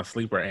 my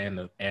sleeper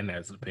and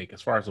as the pick.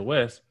 As far as the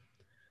West,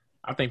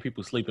 I think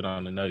people sleeping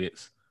on the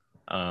Nuggets,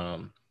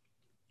 and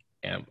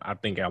I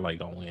think LA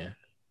gonna win.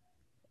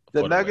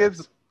 The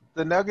Nuggets.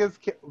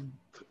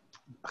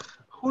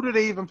 Who do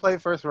they even play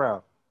first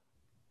round?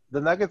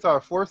 The Nuggets are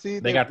a 4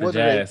 seed. They got the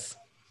Jazz.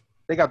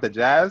 They got the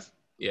Jazz.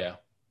 Yeah.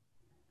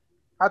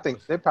 I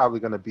think they're probably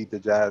gonna beat the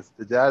Jazz.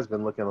 The Jazz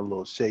been looking a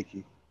little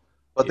shaky,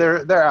 but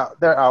they're out.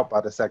 They're out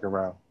by the second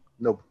round.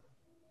 No.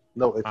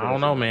 I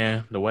don't know,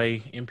 man. The way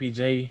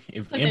MPJ,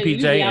 out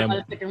by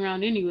the second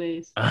round,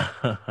 anyways.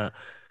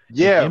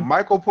 Yeah,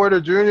 Michael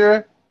Porter Jr.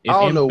 I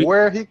don't know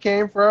where he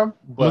came from.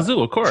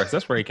 Mizzou, of course,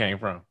 that's where he came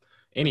from.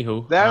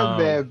 Anywho, that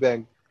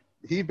man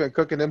been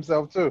cooking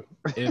himself too.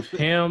 If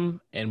him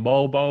and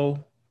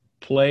Bobo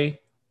play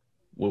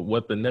with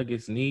what the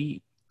Nuggets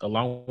need,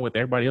 along with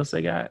everybody else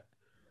they got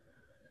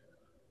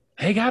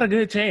a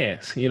good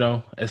chance,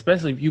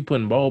 especially if you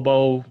putting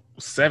Bobo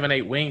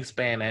 7'8"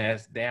 wingspan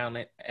ass down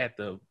at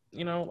the,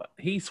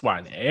 he's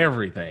swatting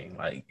everything.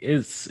 Like,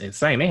 it's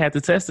insane. They had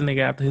to test the nigga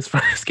after his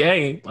first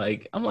game.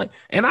 Like, I'm like,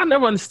 and I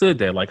never understood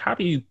that. Like, how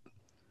do you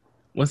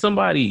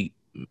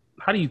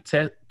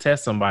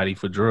test somebody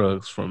for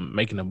drugs from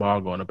making the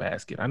ball go in the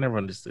basket? I never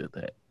understood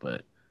that,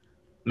 but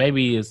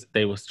maybe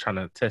they was trying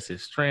to test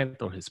his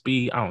strength or his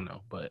speed. I don't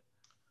know, but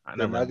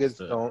the Nuggets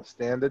don't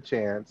stand a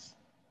chance.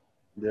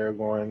 They're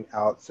going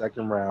out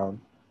second round.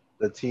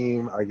 The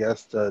team, I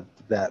guess,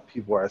 that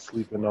people are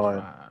sleeping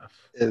on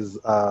is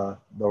the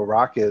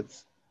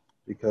Rockets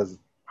because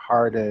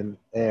Harden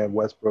and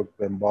Westbrook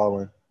been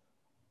balling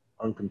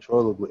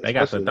uncontrollably. They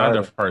got the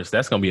Thunder first.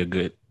 That's gonna be a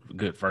good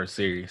first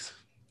series.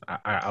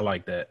 I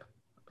like that.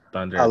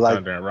 Thunder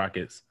and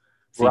Rockets.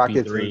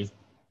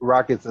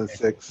 Rockets and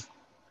 6.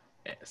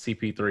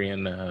 CP3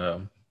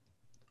 and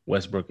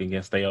Westbrook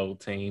against their old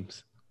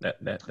teams.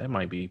 That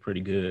might be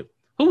pretty good.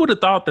 Who would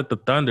have thought that the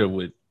Thunder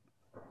would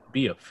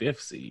be a 5th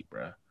seed,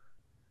 bro?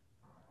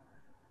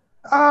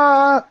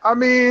 I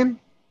mean,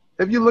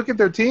 if you look at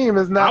their team,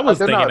 it's not. I was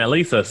thinking at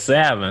least a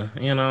 7. I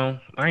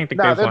didn't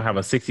think they was gonna have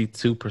a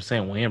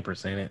 62% win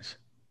percentage.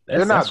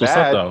 That's not what's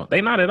bad. Up, though.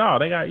 They not at all.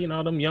 They got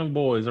them young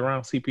boys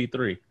around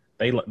CP3.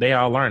 They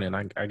all learning.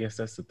 I guess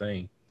that's the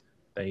thing.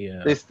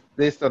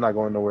 They still not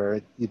going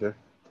nowhere either.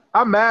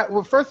 I'm mad.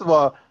 Well, first of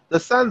all, the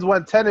Suns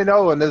went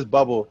 10-0 in this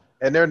bubble,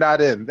 and they're not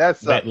in.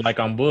 That's like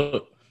on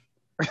book.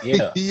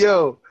 Yeah.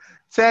 Yo,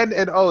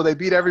 10-0. They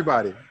beat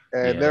everybody,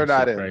 and they're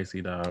not in.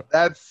 Crazy, dog.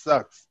 That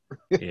sucks.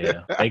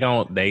 Yeah, they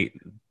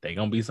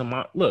gonna be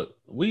some. Look,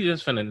 we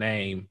just finna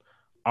name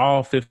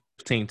all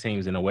 15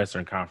 teams in the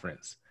Western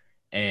Conference,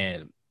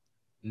 and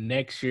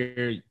next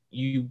year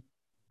you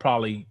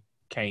probably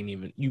can't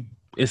even.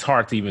 It's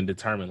hard to even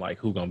determine like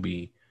who gonna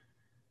be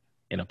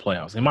in the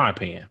playoffs, in my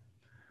opinion.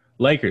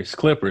 Lakers,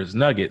 Clippers,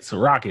 Nuggets,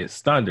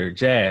 Rockets, Thunder,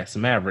 Jazz,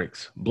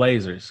 Mavericks,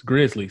 Blazers,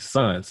 Grizzlies,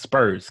 Suns,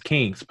 Spurs,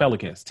 Kings,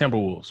 Pelicans,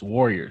 Timberwolves,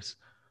 Warriors.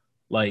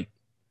 Like,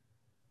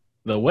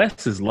 the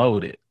West is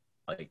loaded.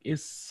 Like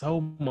it's so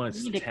much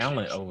We need a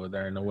talent catch. over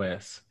there in the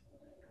West.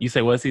 You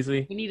say what,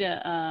 CC? We need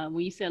a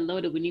when you said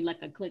loaded, we need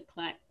like a click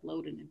clack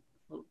loading.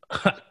 Boom.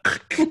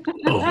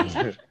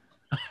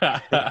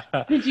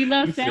 Did you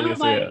love You silly sound as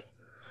like? hell.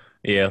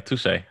 Yeah,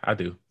 touche. I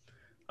do.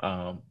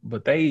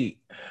 But there's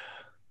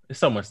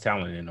so much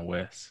talent in the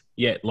West.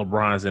 Yet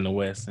LeBron's in the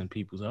West, and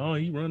people say, "Oh,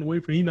 he run away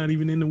from. He's not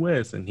even in the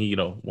West," and he,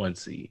 one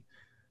seed.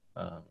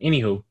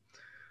 Anywho,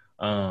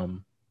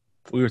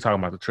 we were talking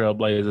about the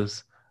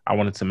Trailblazers. I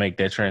wanted to make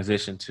that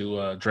transition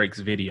to Drake's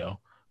video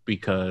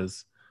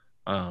because,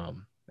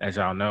 as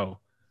y'all know,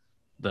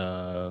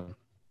 the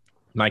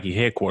Nike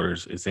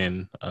headquarters is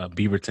in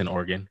Beaverton,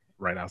 Oregon,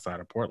 right outside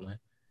of Portland.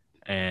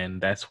 And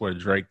that's where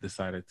Drake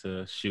decided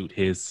to shoot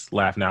his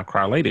Laugh Now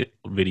Cry Later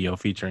video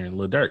featuring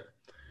Lil Durk.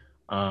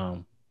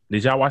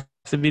 Did y'all watch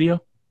the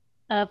video?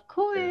 Of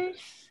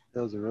course.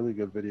 That was a really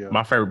good video.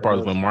 My favorite part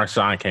was when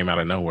Marshawn came out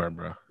of nowhere,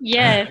 bro.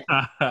 Yes.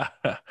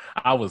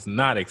 I was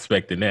not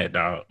expecting that,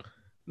 dog.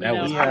 That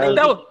No. was. I think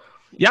that was.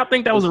 Y'all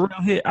think that was a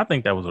real hit? I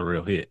think that was a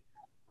real hit.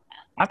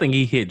 I think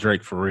he hit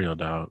Drake for real,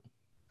 dog.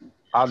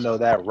 I know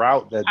that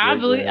route that I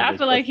Drake believe. ran I was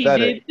feel like he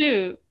pathetic. did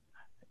too.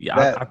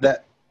 Yeah,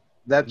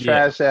 That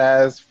trash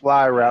ass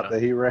fly route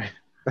that he ran.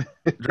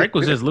 Drake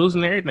was just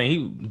losing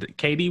everything.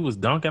 KD was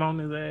dunking on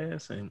his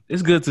ass, and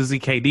it's good to see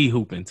KD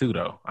hooping too,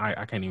 though.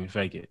 I can't even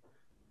fake it.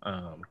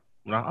 I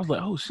was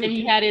like, oh shit. And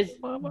he had his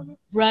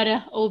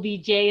brother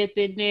OBJ up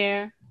in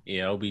there.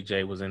 Yeah,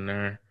 OBJ was in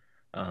there.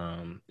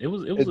 It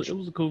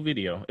was a cool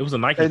video. It was a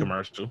Nike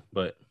commercial,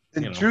 but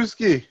and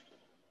Drewski,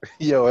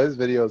 yo, his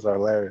videos are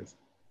hilarious.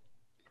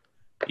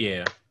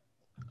 Yeah,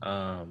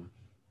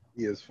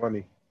 he is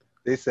funny.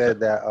 They said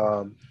that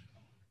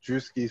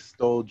Drewski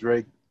stole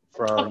Drake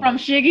from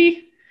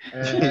Shiggy.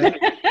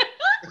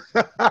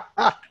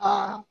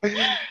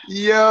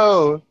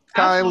 Yo,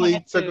 kindly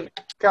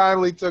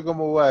took him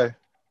away.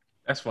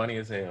 That's funny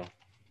as hell.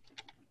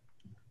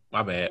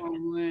 My bad. Oh,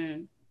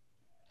 man.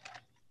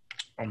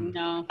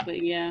 No,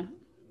 but yeah.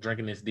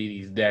 Drinking this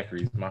DD's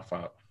daiquiris, my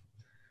fault.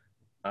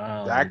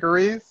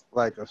 Daiquiris?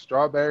 Like a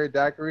strawberry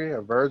daiquiri,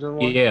 a virgin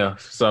one? Yeah.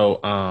 So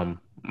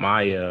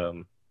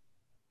my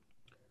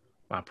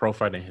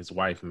Profite and his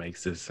wife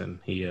makes this, and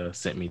he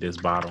sent me this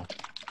bottle.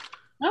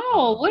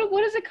 Oh,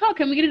 what is it called?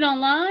 Can we get it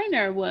online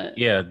or what?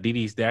 Yeah,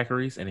 DD's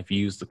daiquiris, and if you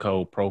use the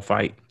code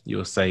Profite,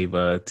 you'll save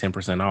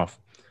 10% off.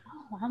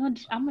 Oh,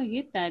 I'm gonna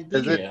get that.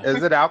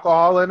 Is it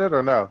alcohol in it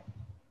or no?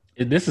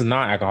 This is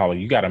not alcoholic.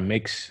 You got to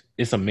mix.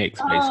 It's a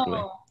mix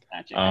basically.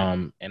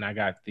 Gotcha. And I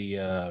got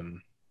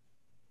the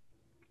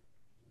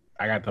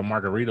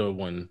margarita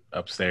one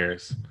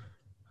upstairs.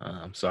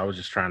 So I was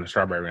just trying the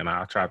strawberry, and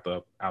I tried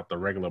out the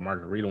regular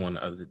margarita one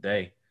the other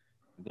day.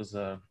 It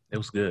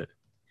was good.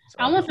 So,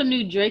 I want some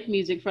new Drake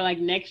music for like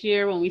next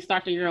year when we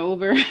start the year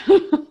over.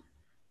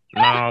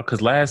 No,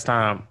 because last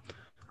time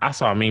I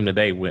saw a meme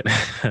today with,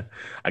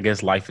 I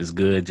guess Life is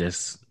Good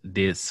just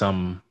did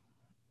some,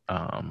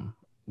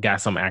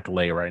 got some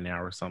accolade right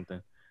now or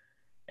something.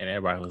 And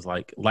everybody was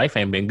like, life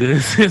ain't been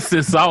good since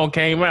this song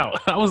came out.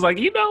 I was like,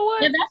 you know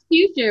what? Yeah, that's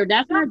Future.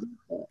 That's not.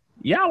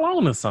 Y'all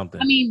own or something.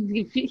 I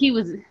mean, he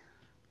was.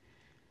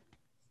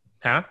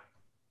 Huh?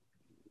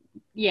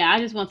 Yeah, I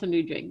just want some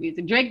new Drake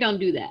music. Drake don't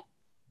do that.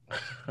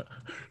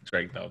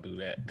 Drake don't do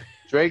that.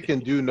 Drake can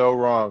do no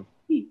wrong.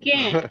 He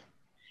can't.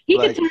 He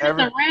could turn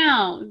this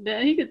around.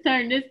 He could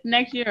turn this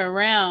next year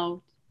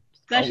around.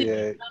 Especially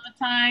in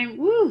summertime.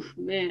 Woo,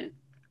 man.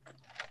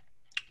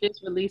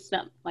 Just release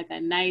something like a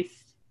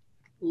nice,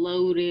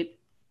 loaded,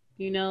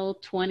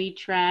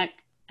 20-track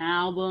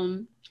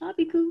album. That'd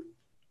be cool.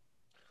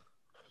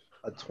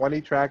 A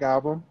 20-track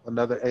album,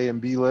 another A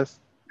and B list.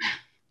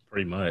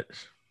 Pretty much.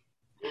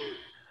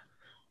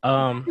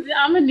 I'm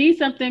gonna need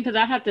something because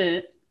I have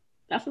to.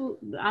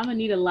 I'm gonna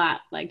need a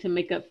lot to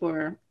make up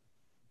for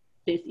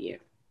this year.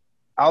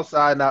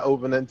 Outside not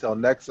open until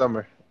next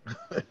summer.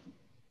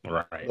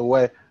 Right. The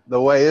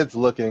way it's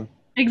looking.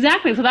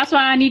 Exactly. So that's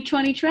why I need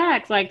 20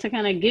 tracks, to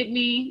kind of get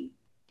me.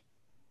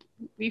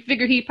 We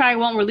figure he probably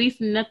won't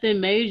release nothing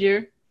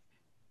major.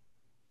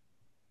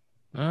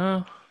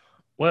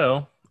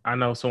 Well, I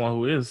know someone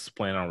who is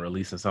planning on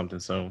releasing something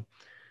soon.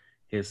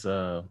 His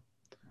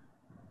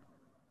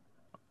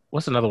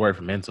what's another word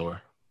for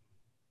mentor?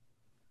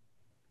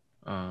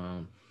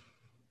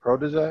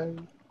 Protege?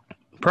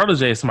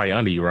 Protege is somebody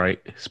under you,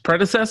 right? His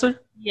predecessor?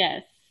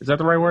 Yes. Is that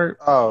the right word?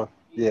 Oh,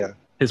 yeah.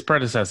 His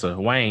predecessor,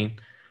 Wayne,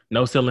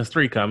 No Ceilings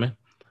 3 coming.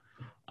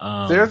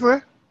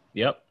 Seriously?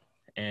 Yep.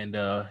 And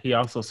he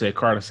also said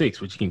Carter 6,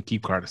 which you can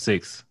keep Carter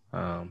 6.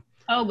 But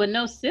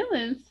No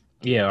Ceilings?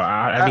 Yeah,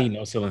 I need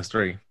No Ceilings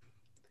 3.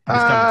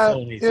 I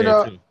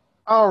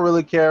don't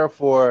really care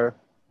for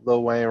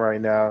Lil Wayne right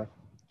now.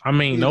 I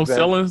mean, No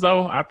Ceilings,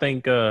 though, I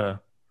think...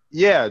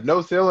 yeah,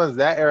 No Ceilings,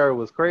 that era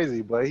was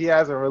crazy, but he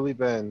hasn't really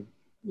been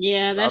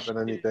dropping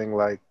anything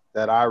like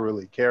that I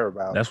really care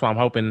about. That's why I'm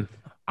hoping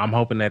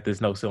that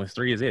this No Ceilings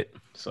 3 is it.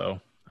 So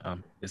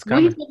it's When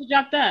coming. are you supposed to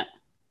drop that?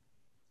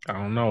 I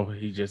don't know.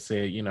 He just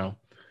said,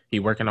 he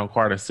working on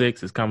Carter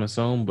 6 is coming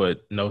soon,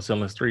 but No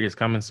Ceilings 3 is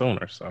coming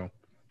sooner. So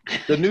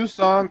The new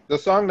song, the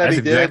song that That's he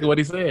exactly did, what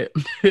he said.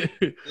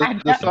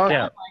 the song,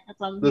 Yeah.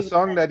 the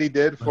song that he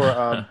did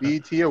for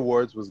BET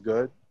Awards was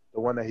good. The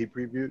one that he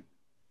previewed,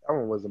 that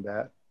one wasn't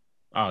bad.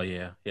 Oh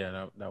yeah,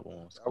 that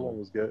one was That one cool.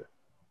 was good.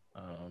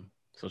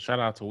 So shout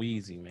out to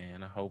Weezy,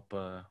 man. I hope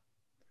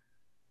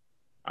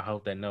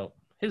that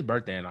his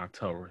birthday in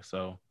October,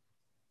 so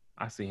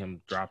I see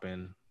him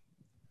dropping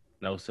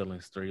No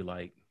Ceilings 3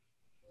 like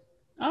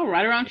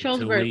right around in Cho's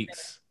 2 birthday.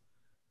 weeks.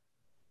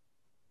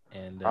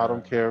 And I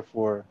don't care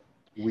for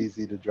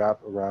Weezy to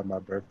drop around my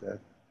birthday.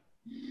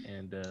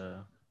 And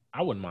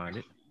I wouldn't mind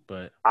it,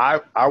 but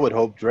I would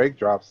hope Drake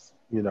drops,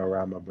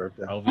 around my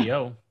birthday.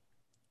 OVO,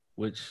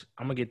 which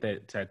I'm gonna get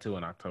that tattoo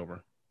in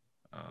October.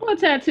 What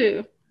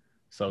tattoo?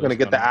 So You're gonna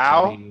get the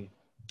owl?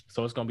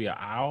 So it's gonna be an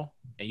owl,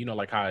 and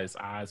like how his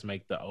eyes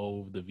make the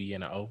O, the V,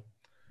 and the O.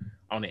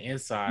 On the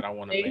inside, I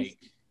want to make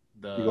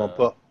the. You gonna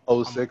put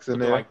 06 in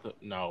there?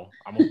 No,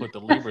 I'm gonna put the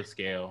Libra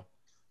scale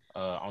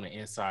on the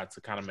inside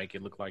to kind of make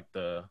it look like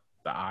the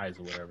eyes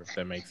or whatever. If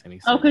that makes any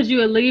sense. Oh, cause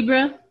you a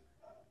Libra.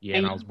 Yeah,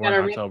 and I was born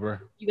in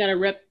October. You got to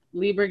rep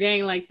Libra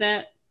gang like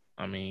that.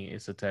 I mean,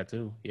 it's a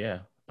tattoo. Yeah.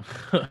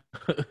 I'm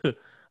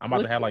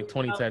about to have like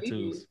 20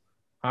 tattoos.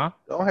 Huh?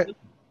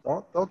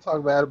 Don't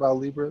talk bad about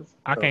Libras.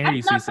 I can't hear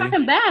you, I'm not CC.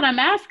 talking bad. I'm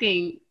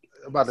asking.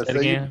 I'm about to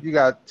say you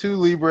got 2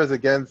 Libras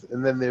against,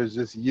 and then there's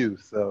just you.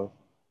 So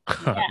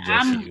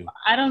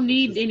I don't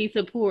need any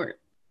support.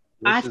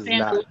 I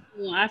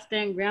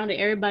stand grounded.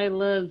 Everybody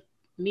loves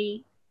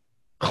me.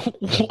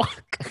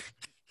 What?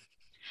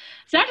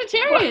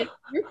 Sagittarius,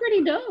 you're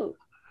pretty dope.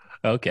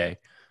 Okay,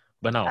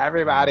 but no.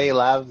 Everybody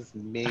loves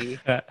me.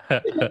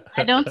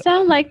 I don't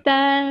sound like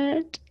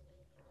that.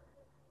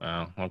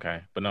 Oh,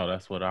 okay, but no,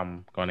 that's what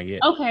I'm gonna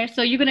get. Okay,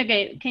 so you're gonna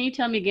get. Can you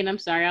tell me again? I'm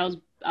sorry, I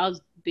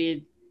was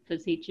big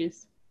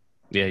facetious.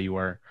 Yeah, you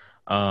were.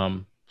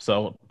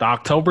 So the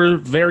October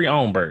very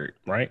own bird,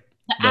 right?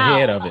 The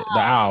head of it, the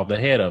owl, the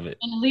head of it.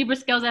 And the Libra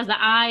scales as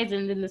the eyes,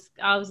 and then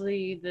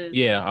obviously the.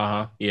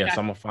 Yeah, yeah. So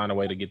I'm gonna find a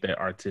way to get that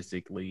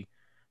artistically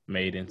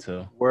made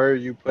into. Where are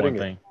you putting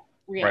it?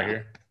 Yeah. Right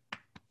here.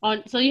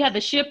 So you have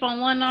the ship on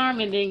one arm,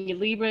 and then your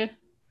Libra.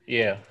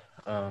 Yeah,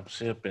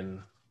 ship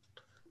and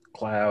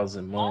clouds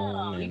and moon.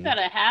 Oh, you got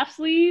a half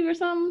sleeve or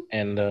something?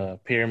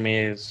 And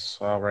pyramids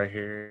all right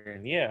here,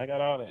 and yeah, I got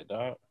all that,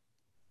 dog.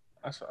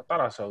 I thought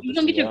I showed. You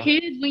gonna get your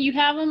kids when you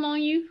have them on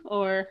you,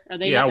 or are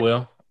they? Yeah, I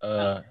will.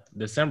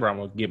 December, I'm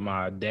gonna get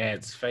my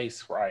dad's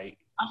face right.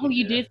 Oh,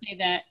 you did say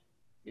that.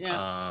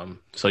 Yeah.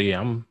 So yeah,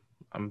 I'm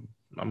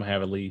gonna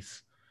have at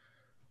least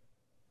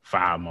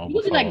 5 more. You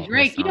look like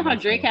Drake. You know how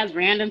Drake has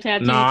random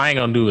tattoos? No, I ain't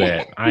gonna do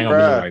that. I ain't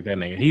gonna do it like that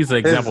nigga. He's an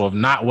example of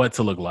not what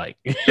to look like.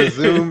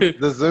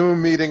 the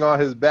Zoom meeting on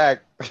his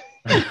back.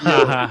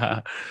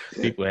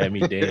 People had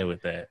me dead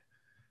with that.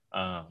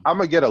 I'm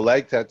gonna get a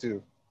leg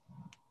tattoo.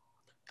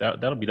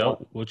 That'll be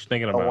dope. What you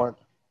thinking about?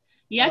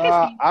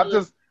 Yeah,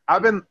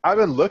 I've been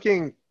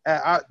looking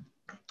at.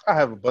 I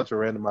have a bunch of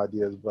random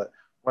ideas, but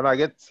when I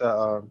get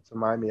to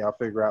Miami, I'll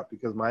figure out,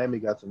 because Miami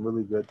got some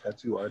really good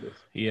tattoo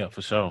artists. Yeah,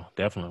 for sure,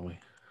 definitely.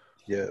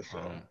 Yes.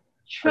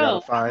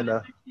 True. Sorry,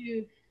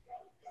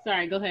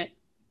 go ahead.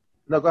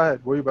 No, go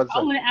ahead. What are you about to say?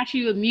 I want to ask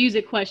you a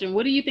music question.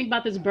 What do you think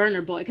about this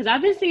Burner Boy? Because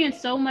I've been seeing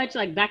so much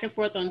like back and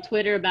forth on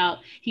Twitter about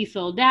he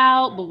sold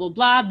out, blah, blah,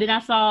 blah. Then I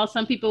saw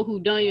some people who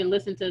don't even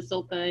listen to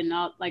soca and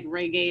all like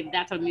reggae,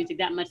 that type of music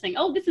that much, saying,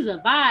 oh, this is a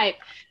vibe.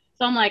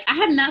 So I'm like, I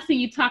have not seen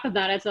you talk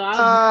about it. So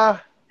I'll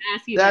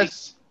ask you.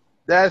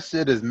 That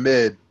shit is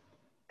mid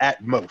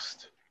at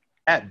most.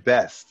 At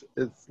best.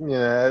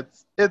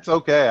 It's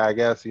okay, I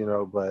guess,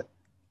 but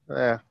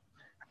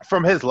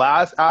from his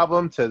last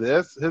album to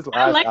this, his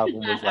last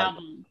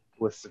album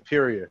was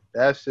superior.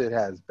 That shit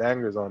has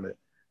bangers on it.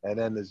 And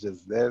then it's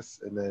just this,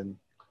 and then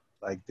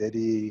like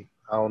Diddy,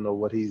 I don't know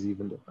what he's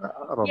even doing.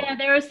 I don't know.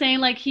 They were saying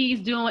like he's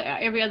doing what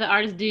every other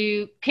artist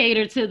do,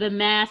 cater to the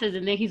masses,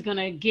 and then he's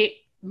gonna get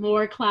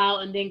more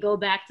clout and then go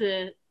back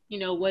to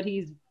what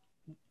he's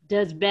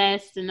does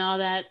best and all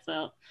that.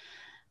 So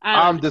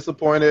I'm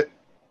disappointed.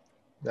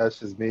 That's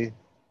just me.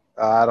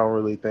 I don't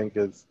really think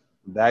it's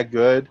that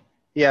good.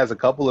 He has a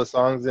couple of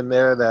songs in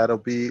there that'll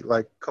be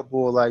like a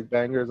couple of like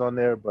bangers on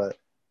there, but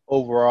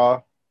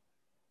overall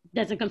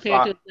doesn't compare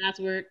to his last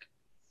work.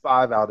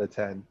 5 out of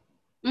 10.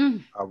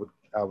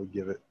 I would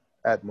give it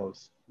at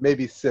most.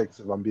 Maybe 6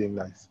 if I'm being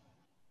nice.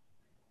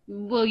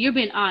 Well, you're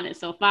being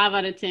honest, so 5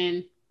 out of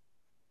 10.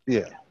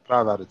 Yeah,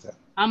 5 out of 10.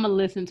 I'm gonna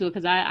listen to it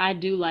because I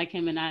do like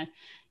him and I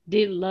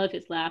did love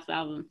his last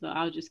album, so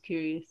I was just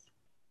curious.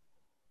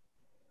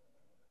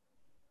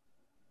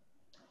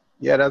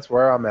 Yeah, that's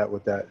where I'm at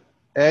with that.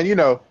 And he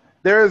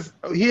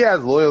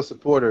has loyal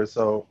supporters,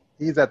 so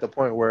he's at the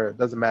point where it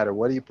doesn't matter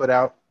what he put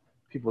out,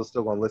 people are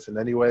still gonna listen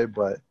anyway.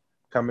 But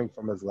coming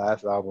from his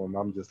last album,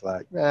 I'm just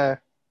like,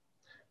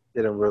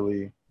 didn't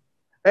really.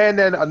 And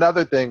then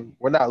another thing,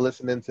 we're not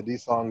listening to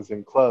these songs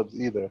in clubs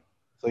either.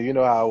 So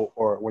how,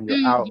 or when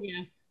you're out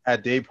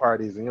at day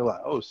parties and you're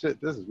like, oh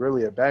shit, this is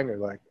really a banger.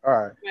 Like, all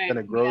right. Then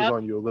it grows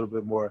on you a little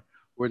bit more.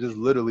 We're just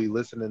literally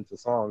listening to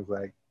songs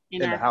like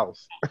in the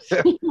house.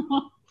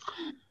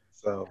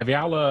 So have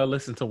y'all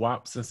listened to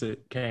WAP since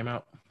it came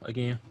out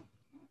again?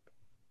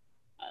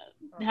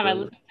 Have I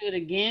listened to it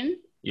again?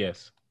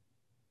 Yes.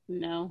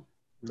 No.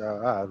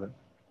 No, I haven't.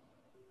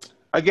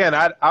 Again,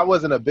 I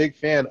wasn't a big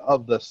fan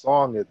of the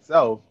song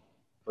itself,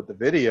 but the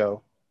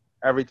video,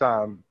 every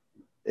time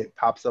it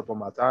pops up on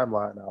my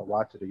timeline, I'll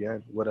watch it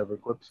again, whatever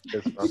clips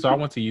it's from. So I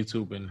went to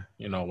YouTube and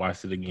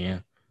watched it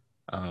again,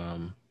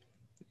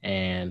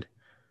 and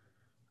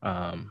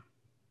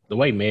the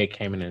way Meg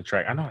came in the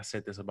track. I know I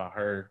said this about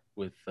her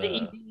with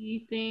The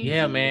ED thing.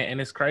 yeah, man,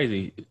 and it's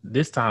crazy.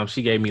 This time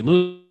she gave me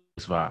Louis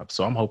vibes,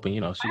 so I'm hoping she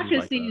I do can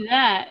like see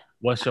that.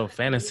 What's Your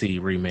Fantasy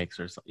remix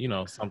or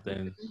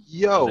something.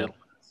 Yo,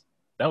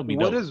 that would be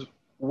dope.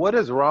 What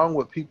is wrong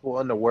with people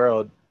in the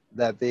world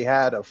that they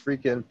had a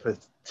freaking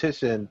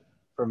petition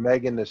for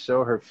Megan to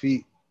show her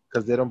feet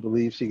because they don't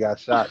believe she got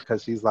shot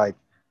because she's like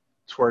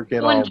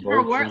twerking on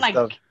boats and like,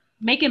 stuff,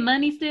 making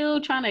money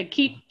still, trying to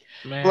keep.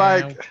 Man,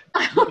 like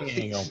you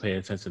ain't gonna pay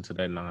attention to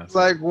that nonsense.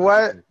 Like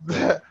what?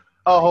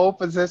 A whole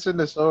position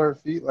to show her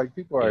feet? Like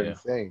people are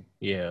insane.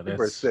 Yeah,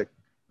 people are sick.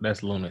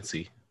 That's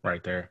lunacy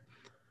right there.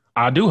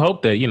 I do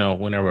hope that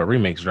whenever a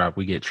remix drop,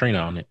 we get Trina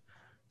on it,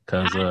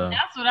 because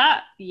that's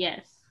what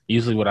yes.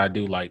 Usually, what I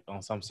do, like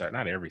on some Saturday,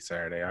 not every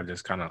Saturday, I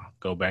just kind of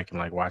go back and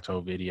like watch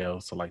old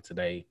videos. So like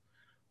today,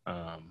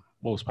 what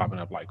was popping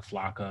up, like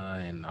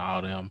Flocka and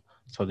all them.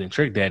 So then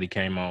Trick Daddy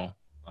came on,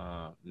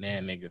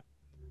 Nan Nigga,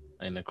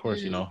 and of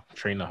course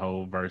Trina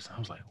whole verse. I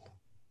was like,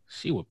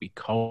 she would be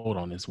cold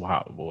on this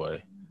Wild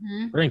Boy.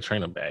 Mm-hmm. Bring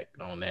Trina back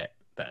on that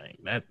thing.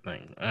 That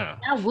thing.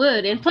 I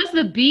would, and plus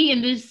the beat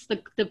and this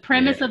the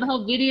premise of the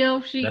whole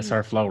video. That's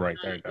her flow right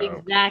there, dog.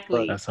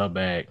 Exactly. That's her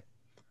bag.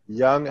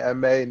 Young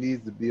MA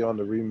needs to be on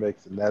the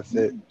remix, and that's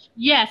it.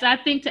 Yes, I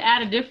think to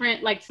add a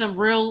different, like some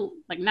real,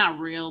 like not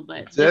real,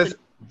 but just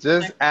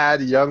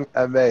add Young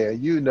MA,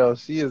 and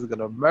she is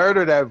gonna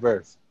murder that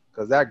verse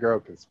because that girl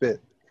can spit.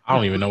 I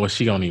don't even know what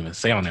she gonna even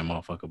say on that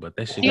motherfucker, but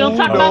that shit. Who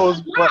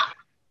knows? But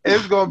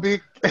it's gonna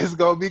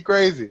be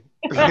crazy.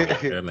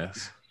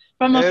 Goodness.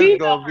 From a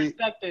female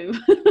perspective.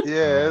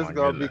 Yeah, it's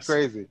gonna be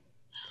crazy.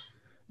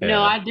 Yeah.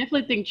 No, I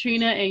definitely think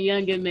Trina and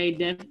Young and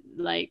May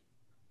like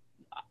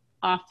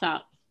off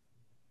top.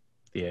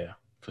 Yeah,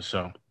 for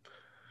sure.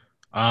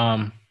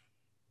 Moving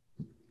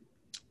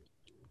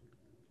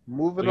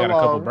we got along.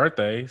 a couple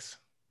birthdays.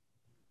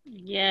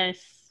 Yes.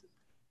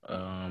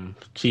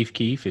 Chief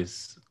Keef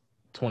is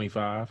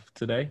 25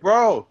 today.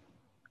 Bro.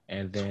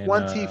 And then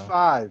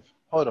 25.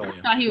 Hold on.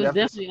 I thought he was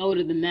definitely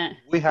older than that.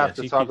 We have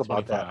to talk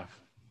about that.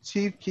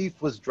 Chief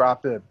Keef was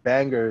dropping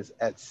bangers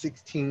at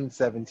 16,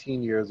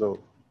 17 years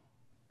old.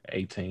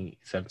 18,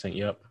 17,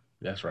 yep.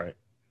 That's right.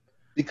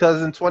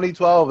 Because in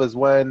 2012 is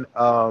when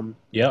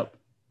yep.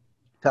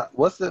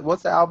 What's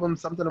the album?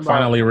 Something about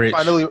Finally Rich.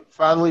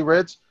 Finally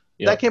Rich.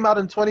 Yep. That came out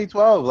in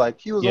 2012. Like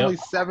he was only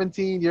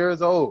 17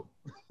 years old.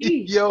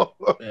 Yo.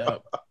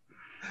 Yep.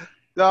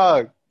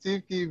 Dog,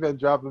 Chief Keef been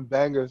dropping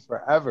bangers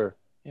forever.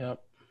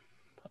 Yep.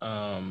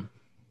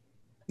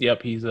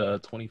 Yep, he's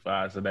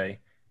 25 today.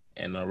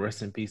 And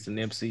rest in peace to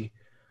Nipsey.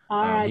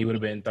 He would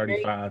have been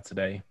 35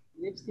 today.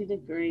 Nipsey the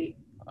Great.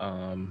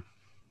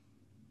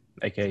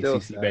 AKA Still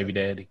CC sad. Baby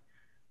Daddy.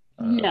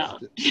 No.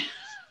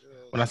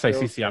 When I say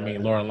CC, I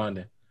mean Lauren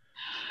London.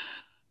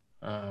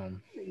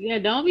 Yeah,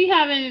 don't be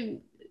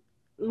having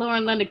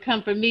Lauren London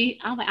come for me.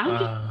 I'm like, I'm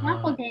just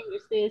doppelganger,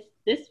 sis.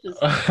 This was.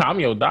 I'm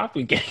your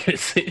doppelganger,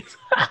 sis.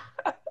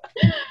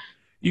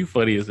 You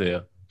funny as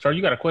hell. Charlie,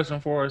 you got a question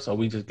for us, or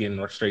we just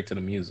getting straight to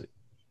the music?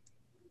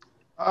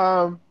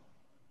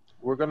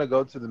 We're gonna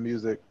go to the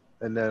music,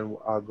 and then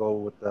I'll go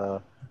with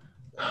the.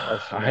 I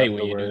hate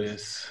when you do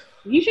this.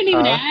 You shouldn't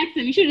even ask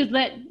him. You should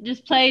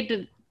just play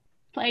the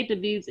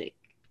music.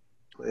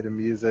 Play the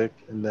music,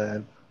 and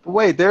then. But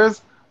wait,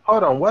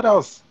 hold on. What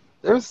else?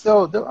 I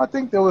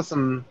think there was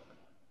some.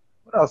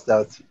 What else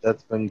that's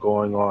been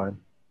going on?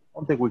 I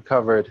don't think we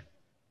covered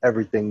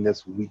everything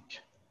this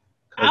week.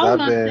 I was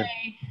gonna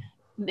say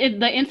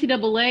the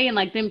NCAA and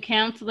like them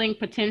canceling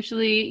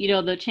potentially,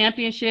 the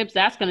championships.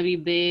 That's gonna be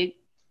big.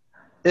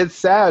 It's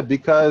sad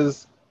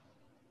because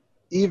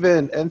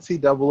even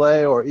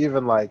NCAA or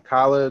even like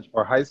college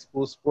or high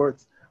school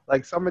sports,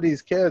 like some of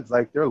these kids,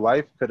 like their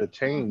life could have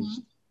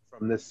changed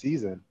from this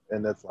season,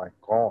 and it's like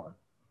gone.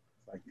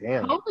 It's like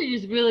damn. Hopefully,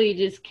 this really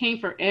just came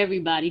for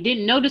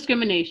everybody. No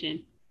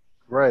discrimination.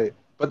 Right,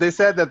 but they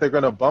said that they're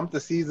gonna bump the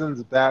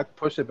seasons back,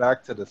 push it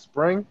back to the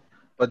spring.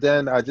 But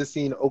then I just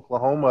seen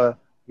Oklahoma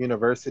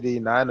University,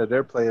 9 of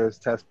their players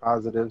test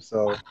positive.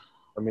 So,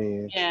 I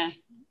mean,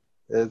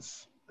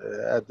 it's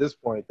at this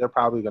point they're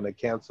probably gonna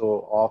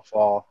cancel all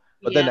fall.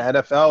 But then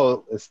the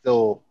NFL is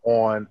still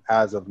on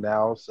as of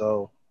now.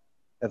 So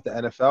if the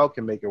NFL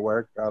can make it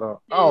work, I don't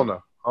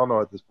know. I don't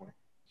know at this point.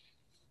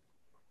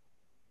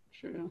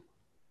 True.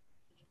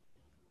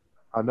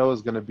 I know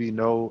it's gonna be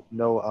no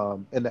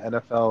in the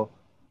NFL,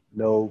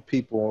 no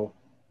people,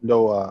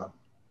 no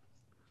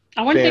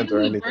I wonder if they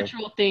they do a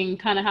virtual thing,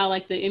 kind of how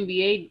like the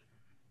NBA.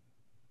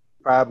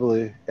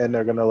 Probably, and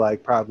they're gonna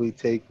like probably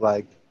take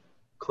like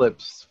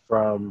clips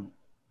from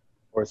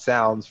or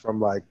sounds from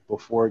like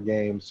before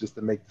games just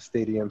to make the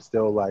stadium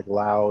still like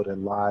loud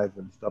and live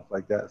and stuff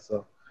like that.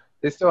 So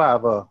they still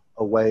have a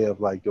way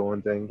of like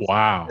doing things.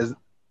 Wow. It's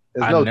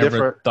I no never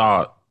different.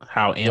 thought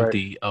how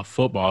empty a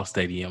football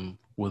stadium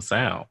would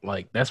sound.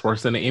 Like that's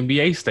worse than an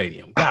NBA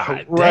stadium.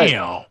 God Right.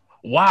 damn.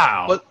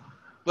 Wow.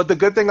 But the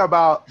good thing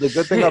about the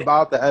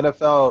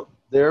NFL,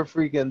 they're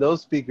freaking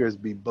those speakers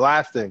be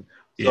blasting.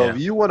 So Yeah. if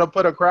you want to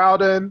put a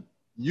crowd in,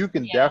 you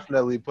can Yeah.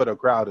 definitely put a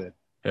crowd in.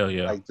 Hell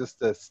yeah. Like just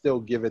to still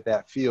give it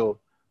that feel,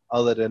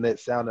 other than it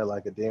sounded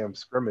like a damn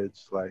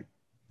scrimmage. Like,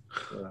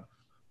 I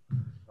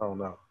don't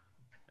know.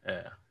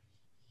 Yeah.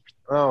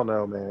 I don't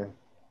know, man.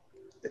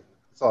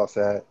 It's all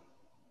sad.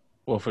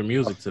 Well, for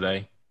music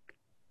today,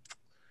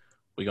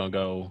 we're going to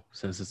go,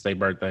 since it's their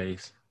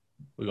birthdays,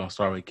 we're going to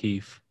start with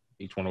Keith.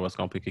 Each one of us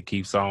going to pick a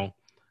Keith song.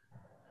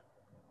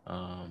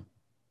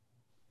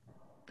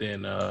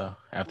 Then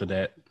after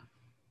that,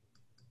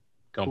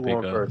 going Who to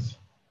won pick up. first?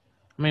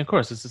 I mean, of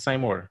course, it's the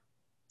same order.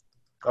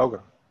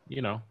 Okay.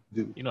 You know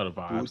the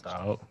vibes,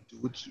 dog. Do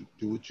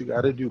what you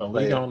got to do. So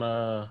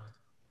player.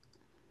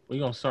 we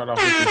gonna start off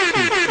with this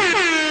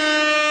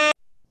Keith.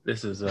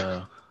 This is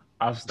I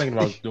was thinking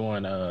about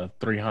doing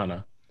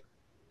 300.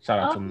 Shout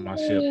out to my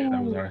ship.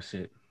 That was our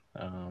shit.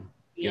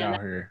 Get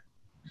out here.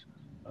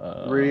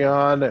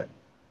 300.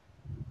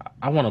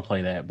 I want to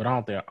play that, but I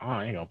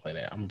ain't gonna play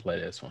that. I'm gonna play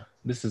this one.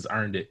 This is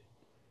Earned It.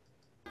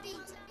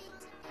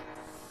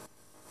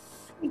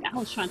 I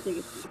was trying to think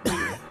of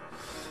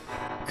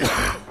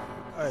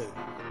Hey,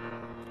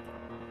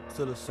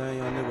 still the same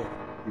young nigga.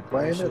 You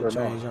playing it or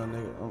change, no? young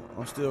nigga.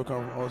 I'm still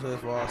coming from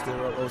 06 for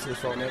still up 06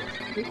 for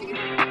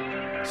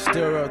nigga.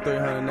 Still up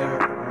 300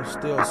 nigga. I'm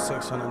still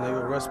 600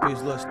 nigga.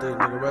 Recipes look stick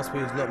nigga.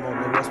 Recipes look more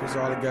nigga. Recipes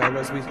all the guys.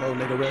 Recipes old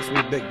nigga.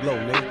 Recipes big blow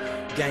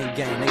nigga. Gang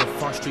nigga.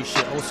 Front street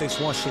shit.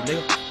 061 shit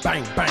nigga.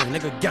 Bang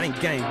nigga.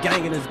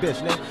 Gang in this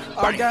bitch nigga.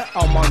 I got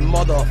all my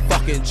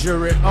motherfucking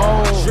jury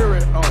on.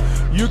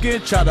 You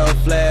can try to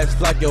flash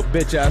like your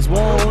bitch ass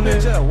want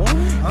it.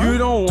 You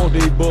don't want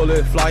these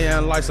bullets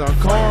flying like some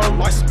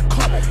karma.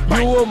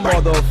 You a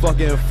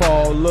motherfucking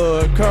fall,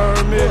 look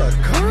Kermit.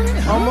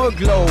 I'm a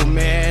glow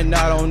man,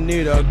 I don't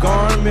need a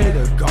garment.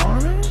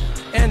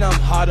 And I'm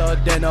hotter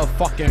than a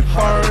fucking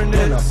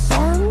furnace.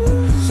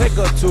 Take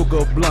a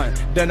Tuka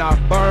blunt, then I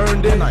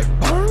burned it.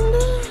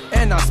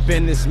 And I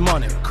spend this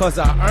money, cause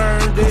I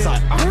earned it.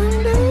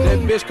 That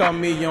bitch call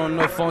me on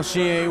the phone,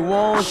 she ain't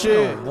want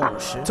shit.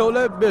 Told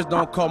that bitch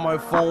don't call my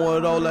phone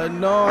with all that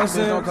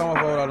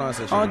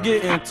nonsense. I'm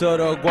getting to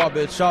the guap,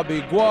 bitch, I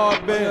be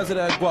guapin'. To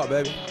that guap,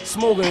 baby.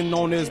 Smoking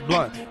on this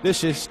blunt, this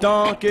shit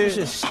stunk it. This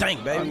shit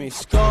stink, baby. I mean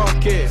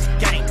skunk it.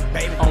 Gang,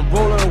 baby. I'm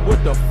rolling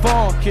with the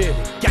funk it.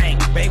 Gang,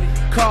 baby.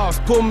 Cars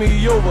pull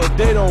me over,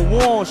 they don't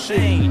want shit.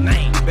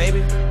 Name,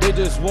 baby. They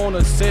just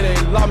wanna say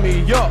they lock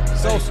me up.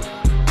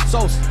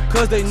 Sosa,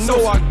 cause they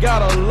know I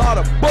got a lot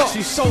of bucks.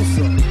 She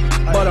Sosa,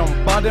 but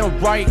I'm bonding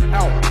right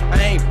out.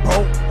 I ain't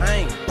broke.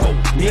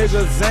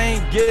 Niggas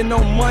ain't getting no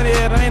money,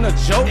 it ain't a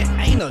joke. It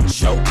ain't a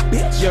joke,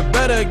 bitch. You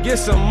better get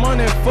some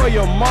money for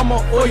your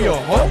mama or your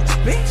hoe,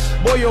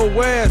 bitch. Boy,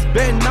 your ass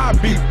better not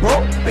be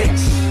broke,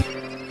 bitch.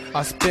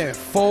 I spent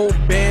 4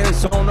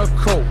 bands on a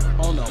coat,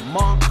 on a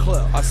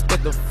Montclair. I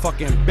spent the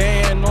fucking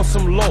band on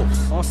some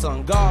loafs, on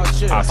some God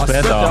shit. I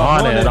spent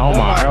 100 on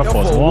my Air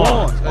Force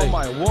Ones. On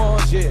my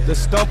ones, yeah. The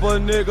stumper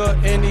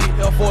nigga in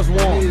the Air Force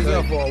Ones.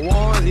 Air Force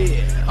Ones,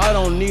 yeah. I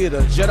don't need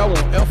a jet, I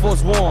want Air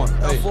Force One.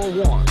 Air Force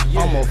One, yeah.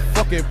 I'm a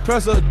fucking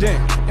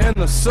president in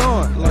the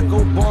sun, like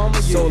Obama,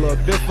 yeah. Sold a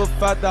bitch for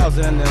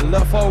 5,000 and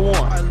left her one.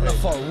 I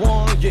left her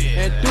one, yeah.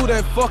 And do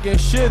that fucking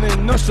shit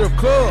in Nusher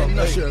Club.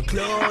 Nusher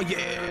Club,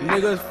 yeah.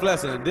 Niggas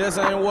flexing, this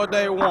ain't what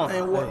they want.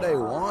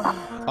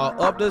 I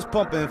up this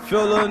pump and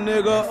fill a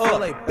nigga up.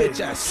 Fill a bitch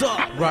ass up.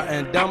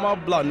 Riding down my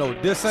block, no,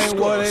 this ain't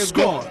what they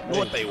want.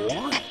 What they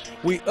want?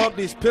 We up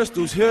these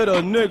pistols, hit a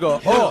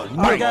nigga up.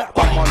 I got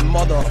all my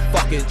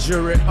motherfucking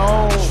jury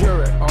on.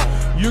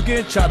 You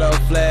can try to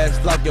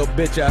flash like your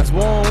bitch ass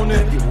want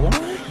it.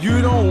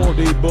 You don't want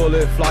these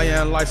bullets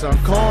flying like some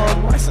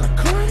karma.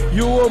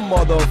 You a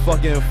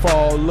motherfucking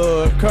fall,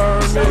 look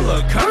Kermit.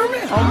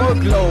 I'm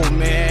a glow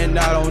man,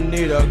 I don't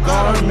need a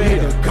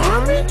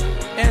garment.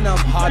 And I'm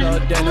hotter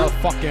than a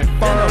fucking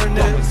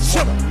furnace.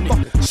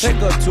 Take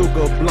a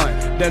Tuka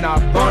blunt, then I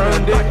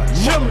burned it.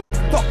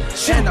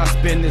 And I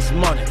spend this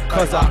money,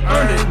 cause I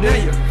earned it, now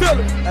you feel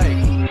it.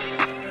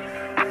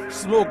 Hey.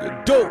 Smoking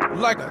dope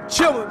like a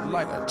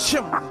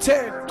chimney.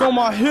 Tag on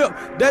my hip,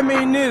 that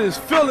mean it is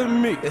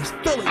feeling me. It's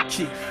feeling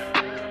Keith.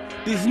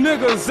 These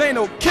niggas ain't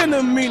no kin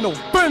to me, no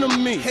friend of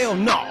me. Hell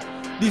no.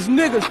 These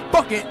niggas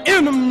fucking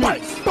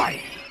enemies.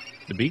 Bite.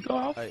 The beat go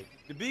off? Hey.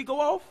 The beat go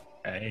off?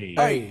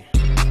 Hey.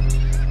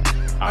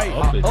 I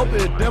up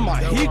it, then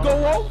my heat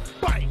go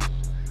off. Bite.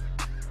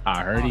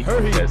 I heard he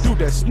do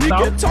that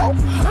sneaky talk.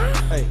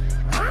 Hey.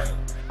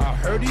 I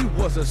heard he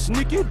was a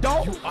sneaky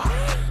dog.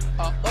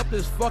 I up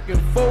this fucking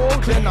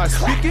fold, then I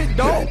speak it,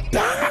 dog.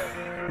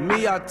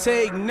 Me, I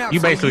take naps. You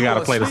basically got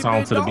to a play the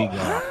song to the sleepy beat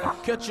dog. going.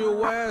 Catch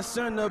your ass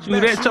in the Shoot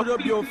back, at shoot your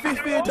up your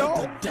fifi,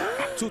 dog.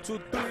 2,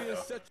 2, 3, and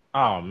set.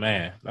 Oh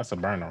man, that's a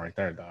burner right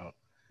there, dog.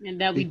 And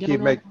that we You don't keep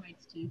have make-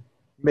 rights to.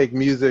 Make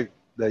music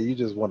that you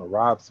just want to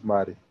rob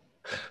somebody.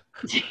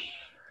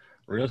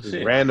 Real Just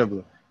shit.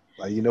 randomly.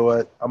 Like, you know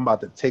what? I'm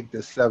about to take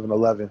this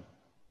 7-Eleven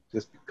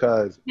just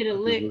because. Hit a I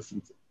just lick.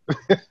 listen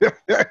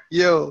to-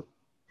 Yo.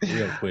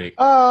 Real quick.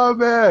 Oh,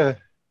 man.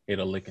 Hit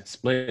a lick and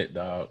split,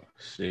 dog.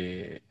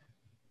 Shit.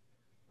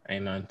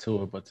 Ain't nothing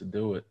to it but to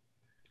do it.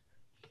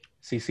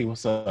 CC,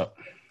 what's up?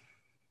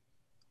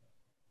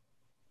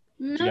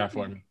 What you got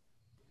for me?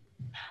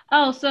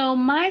 Oh, so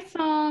my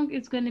song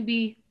is going to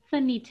be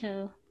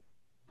Finito.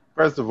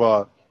 First of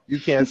all, you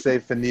can't say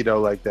finito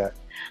like that.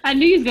 I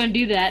knew he was going to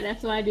do that.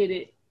 That's why I did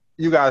it.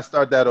 You gotta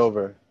start that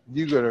over.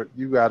 You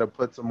gotta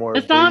put some more.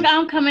 The song bass.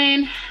 I'm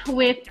coming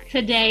with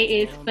today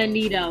is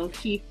Finito.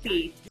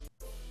 TC.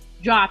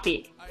 Drop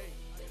it.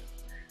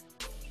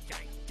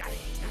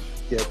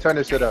 Yeah, turn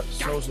this shit up.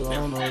 Social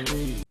on the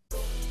lead.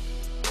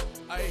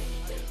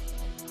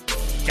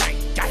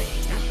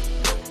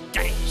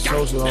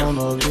 Social on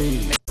the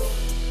lead.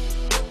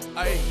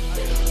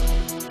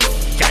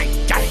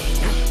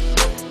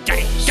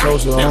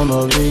 Social on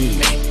the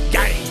lead.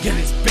 Get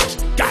this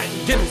bitch,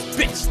 get this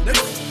bitch,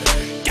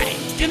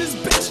 get this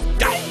bitch,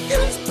 get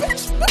this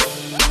bitch.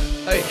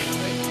 Hey,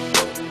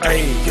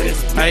 hey,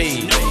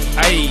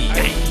 hey,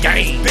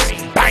 hey,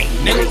 bitch, bang,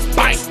 nigga,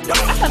 bang,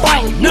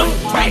 bang, no,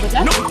 bang,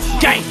 no,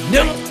 gang,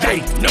 nigga,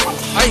 gang, no,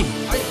 hey,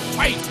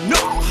 hey,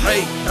 no,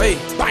 hey,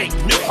 hey,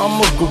 bang, no. I'm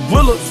a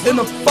gorilla in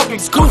a fucking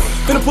coop.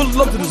 Finna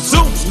pull up to the zoo,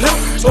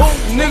 nigga. Oh,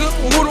 nigga,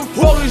 who the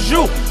fuck is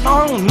you?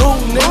 I don't know,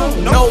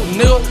 nigga. No,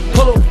 nigga.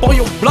 Pull up on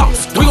your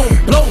blocks. We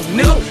gon' blow,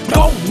 nigga.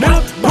 Go,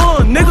 nigga.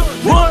 Run,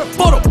 nigga. Run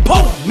for the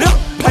pole, nigga.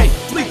 Hey,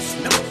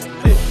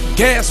 please.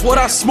 Gas what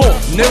I smoke,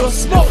 nigga.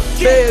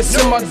 Feds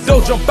in my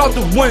dough, jump out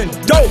the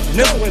window,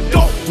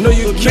 nigga. No,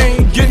 you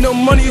can't get no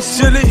money, you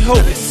silly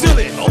hoe.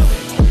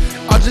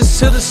 I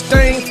just hit a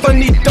stain,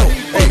 finito.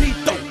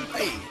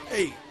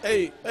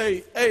 Hey.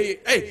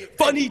 Hey,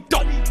 funny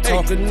dope.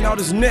 Talking out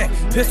his neck,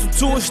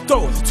 pistol to his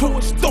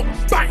throat,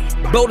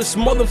 Bang, blow this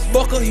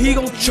motherfucker, he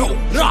gon' choke.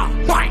 rah,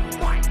 bang,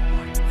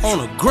 On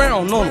the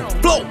ground, on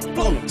the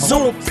floor,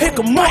 someone pick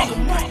him up,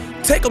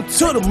 take him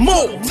to the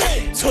mall.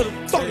 to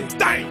the fucking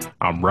thing.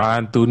 I'm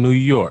riding through New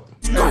York.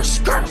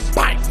 Skirt,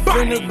 bang,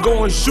 bang, Finna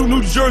go and shoot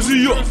New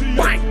Jersey up.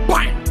 bang,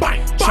 bang,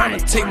 bang,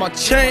 Tryna take my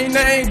chain,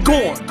 I ain't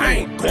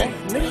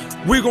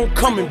going. We gon'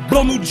 come and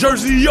blow New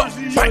Jersey up.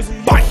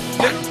 bang, bang,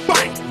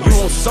 bang. You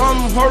want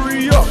something?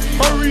 Hurry up,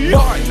 hurry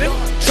up.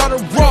 Try to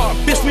rob,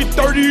 bitch, we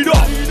 30'd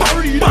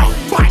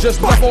up.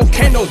 Just left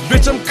volcanoes,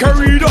 bitch, I'm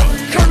curried up.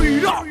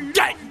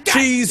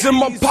 Cheese in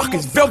my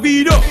pockets,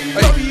 velvet up.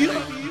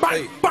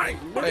 Bang, bang,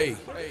 Hey,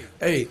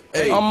 hey,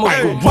 hey, I'm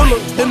a gorilla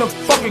in a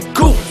fucking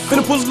coop.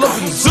 Finna pull up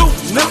in the zoo,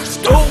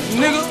 nigga. Oh,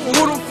 nigga,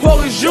 who the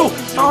fuck is you?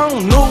 I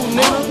don't know,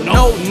 nigga.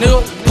 No,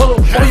 nigga, pull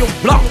up on your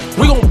block.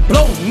 We gon'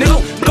 blow,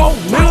 nigga. Go,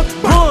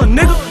 nigga. Run,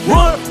 nigga.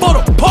 Run for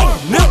the pole,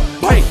 nigga.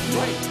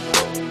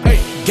 Hey,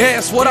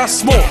 gas what I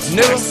smoke,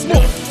 nigga.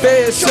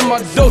 Feds in my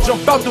dough,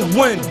 jump out the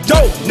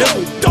window,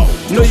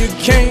 nigga. No, you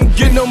can't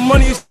get no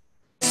money, you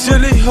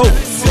silly hoe.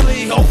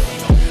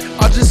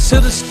 I just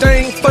hit a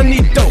stain,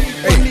 finito.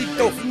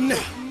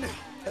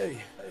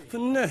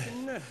 Finesse.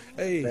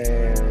 Hey,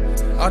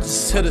 Man. I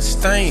just hit a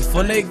stain,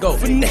 finnego.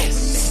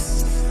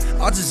 Finesse.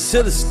 I just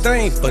hit a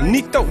stain,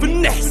 finito.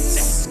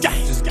 Finesse.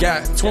 Just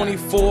got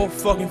 24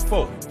 fucking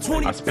 4.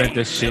 I spent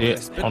this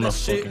shit on the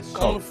fucking On the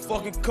coat.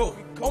 fucking coat.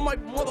 On my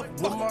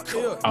motherfucking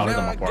ear. Oh, look at Now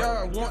my I part.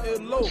 got one ear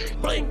low.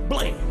 bling,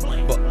 bling,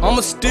 But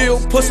I'ma still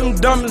put some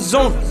diamonds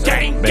on.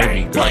 gang, Baby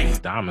gang, girl, bling. these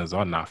diamonds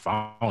are not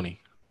phony.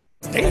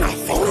 They not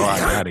phony, Oh, I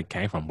huh? got it.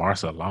 Came from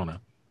Barcelona.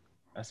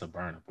 That's a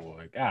burner,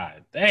 boy.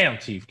 God damn,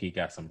 Chief Keef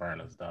got some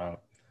burners, dog.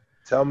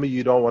 Tell me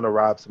you don't want to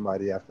rob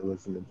somebody after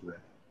listening to that.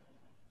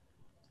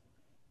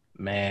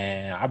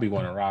 Man, I be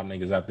wanting to rob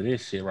niggas after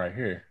this shit right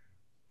here.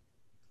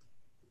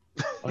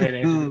 Go ahead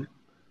and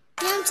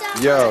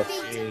introduce. Yo, Go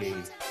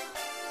ahead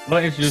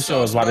and introduce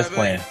yours while this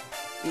playing.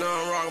 No,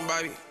 I'm wrong,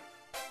 baby.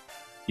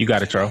 You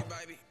got it, Tro.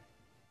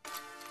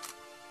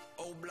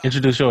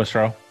 Introduce yours,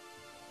 Tro.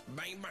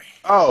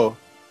 oh,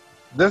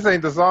 this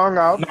ain't the song.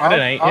 No, it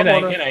ain't. It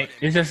ain't.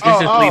 It's just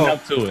leading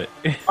up to it.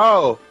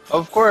 Oh,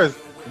 of course.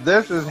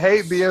 This is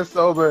Hate Being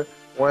Sober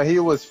when he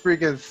was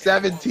freaking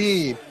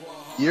 17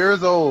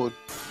 years old,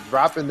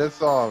 dropping this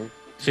song.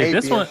 Shit, Hate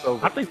this Being one,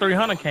 Sober. I think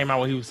 300 came out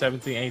when he was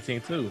 17,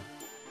 18 too.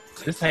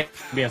 This ain't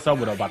being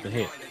sober though about to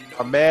hit.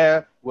 A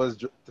man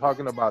was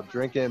talking about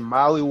drinking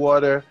Molly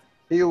water.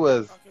 He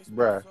was,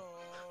 bruh.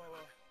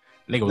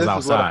 Nigga was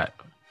This is what outside.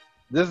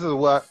 This is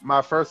what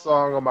my first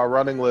song on my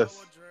running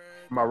list,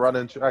 my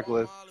running track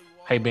list.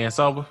 Hey, being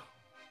sober.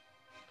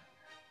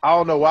 I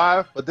don't know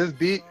why, but this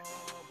beat,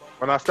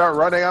 when I start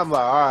running, I'm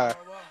like, all right,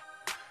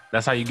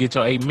 That's how you get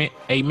your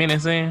 8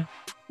 minutes in.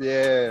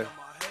 yeah.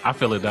 I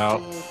feel it,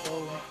 dog.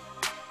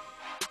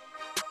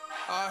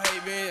 I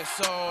hate being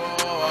so.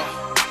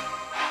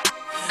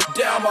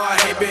 Damn, I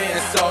hate being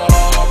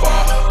sober.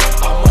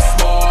 I'm a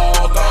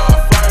smoker,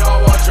 afraid I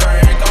will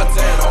drink a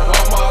tin of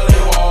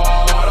Molly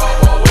water,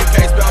 but we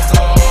can't spell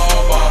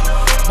sober.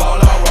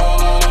 Ball I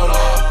roll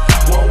up,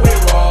 when we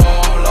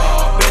roll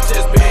up,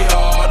 bitches be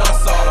on the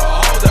soda,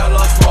 hoes that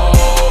love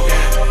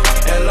smoking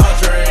and love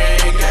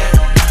drinking,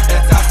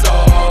 and top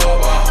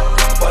sober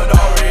for no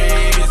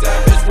reason,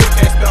 bitch we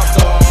can't spell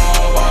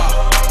sober.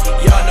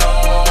 You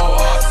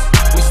know us,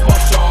 we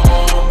smoke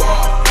sober.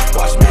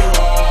 Watch me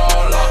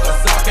roll up,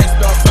 'cause I can't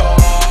spell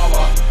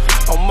sober.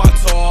 On my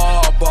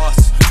tour bus,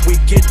 we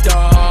get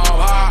dumb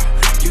high.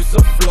 Use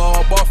a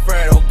floor, but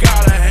Fredo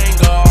got a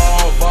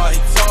hangover. He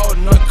told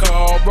the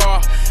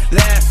Cobra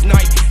last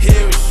night he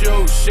was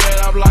shoot shit.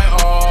 I'm like,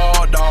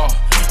 oh no.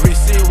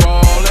 Reese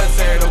rollin',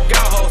 say the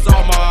got hoes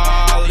on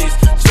my lease.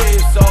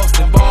 Chief Soast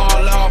and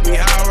ball out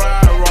behind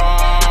riding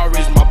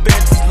Rarries. My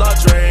bitches love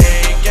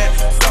drinking,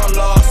 some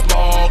love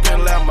smoking.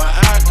 Let my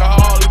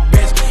alcoholic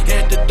bitch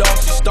hit the door,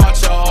 she start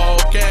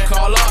choking.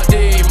 Call up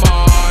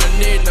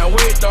D-Money, now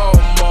we throw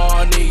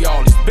money.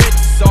 All these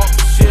bitches off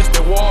the shit,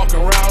 they walk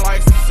around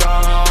like some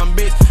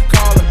zombies.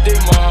 Call up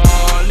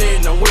D-Money,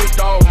 now we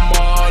throw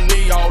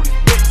money. All these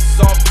bitches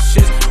off the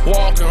shit,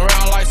 walking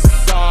around like some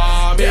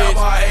zombies. Damn, I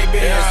hate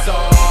being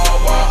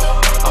sober.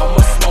 I'm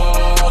a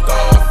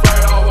smoker,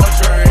 afraid I will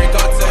drink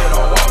a tin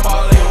of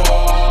Molly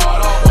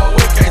water, but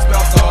we can't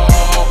spell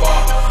sober.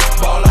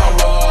 Ball I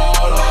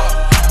roll up,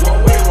 when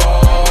we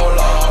roll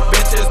up,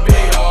 bitches be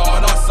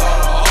on the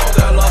soda, hoes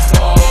that love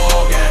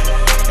smoking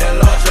and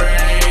love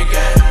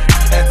drinking,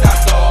 and top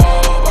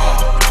sober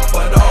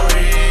for no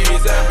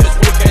reason, bitch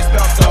we can't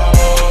spell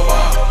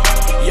sober.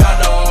 You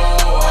know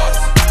us,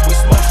 we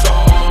smoke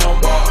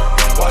sober.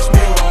 Watch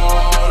me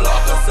roll up,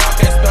 'cause I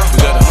can't spell sober.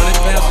 We got 100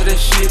 pounds of that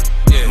shit.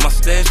 My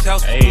stash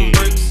house full Hey. of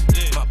bricks.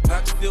 My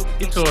pockets filled with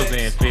Get them yours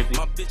stacks. in, 50.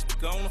 My bitch be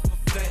going for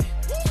flat.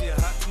 She a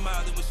hot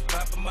tamale when she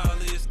pop a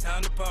molly. It's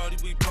time to party,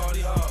 we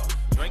party hard.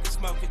 Drink and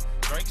smoke it,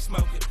 drink and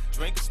smoke it,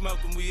 drink and smoke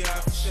and we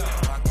out for sure.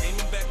 I came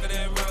in back of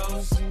that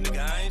rose, nigga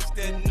I ain't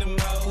steady in them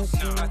hoes.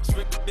 I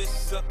trick the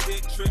bitches up,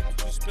 big trick.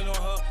 What you spend on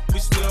her, we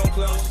spend on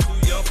clothes. Too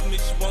young for me,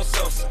 she want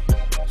Sosa.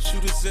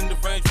 Shooters in the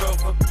Range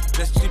Rover,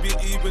 that's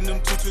GBE when them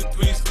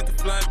 223s get the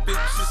flying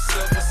bitches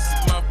silver.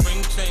 See my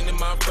ring chain and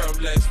my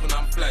Rolex when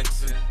I'm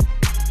flexing.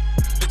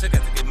 Bitch, I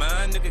got to get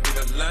mine, nigga, get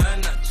a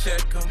line, I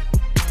check 'em.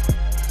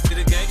 See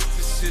the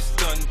gangsta shit's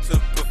done to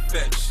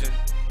perfection.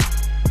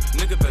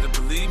 Nigga better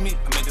believe me,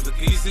 I make it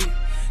look easy.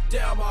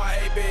 Damn, I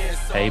hate being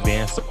sober. Hey,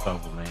 being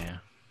sober,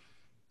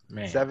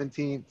 man.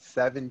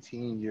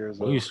 17 years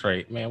We was old.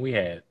 straight, man. We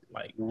had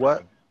like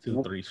What?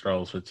 2-3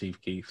 strolls for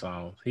Chief Keef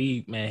songs.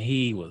 He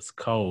was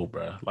cold,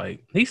 bro.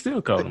 Like he's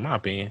still cold in my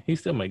opinion. He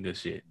still make good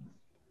shit.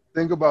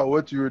 Think about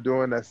what you were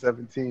doing at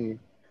 17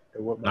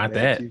 and what my Not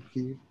man that. Chief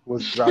Keef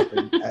was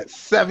dropping at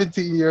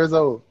 17 years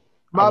old.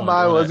 I My wasn't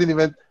mind doing wasn't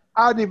even.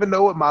 I didn't even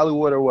know what Molly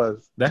Water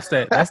was. That's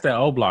that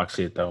O Block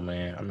shit though,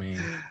 man. I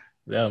mean,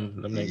 them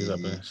niggas up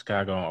in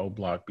Chicago on O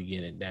Block be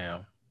getting it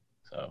down.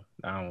 So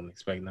I don't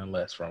expect nothing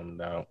less from them,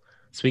 dog.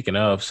 Speaking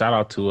of, shout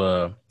out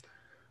to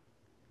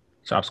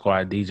Shop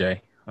Squad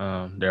DJ,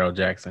 Daryl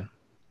Jackson.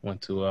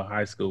 Went to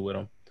high school with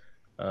him.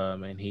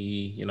 And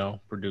he,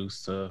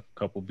 produced a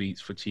couple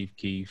beats for Chief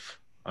Keef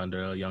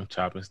under Young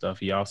Chop and stuff.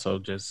 He also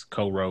just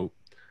co-wrote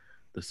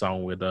the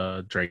song with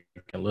Drake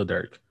and Lil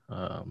Durk.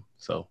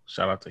 So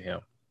shout out to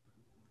him.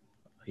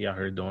 He out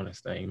here doing his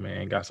thing,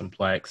 man. Got some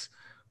plaques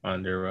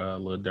under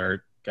Lil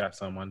Durk. Got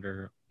some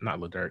under, not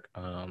Lil Durk.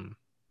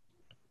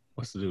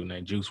 What's the dude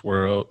name? Juice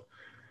WRLD.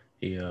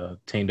 He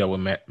teamed up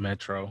with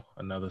Metro,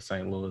 another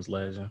St. Louis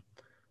legend.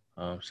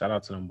 Shout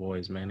out to them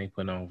boys, man. They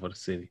putting on for the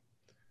city.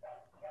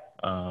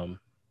 On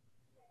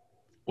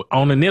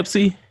the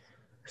Nipsey,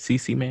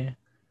 CC man.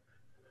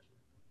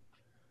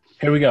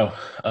 Here we go.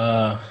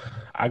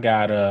 I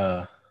got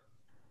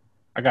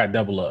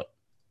Double Up.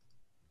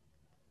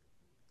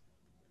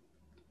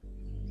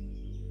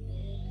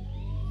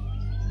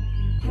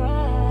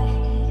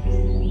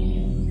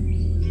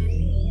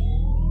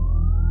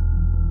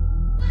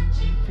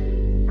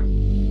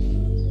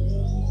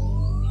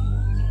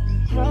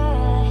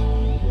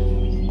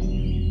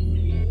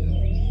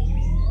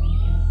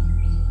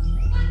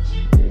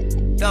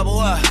 Double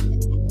up,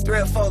 3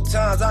 or 4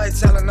 times, I ain't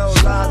telling no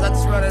lies, I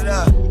just run it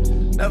up.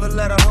 Never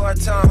let a hard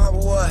time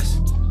humble us.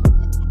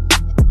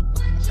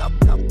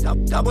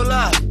 Double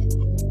up,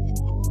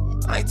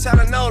 I ain't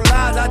telling no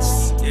lies, I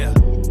just, yeah.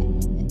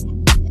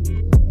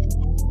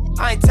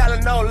 I ain't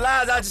telling no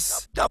lies, I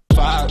just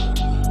 5,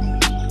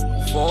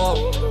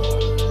 4,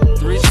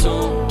 3,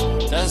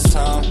 2, that's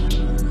time.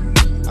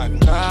 I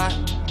got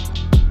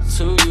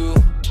to you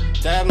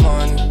that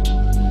money,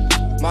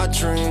 my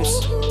dreams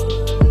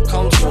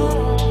come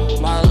true,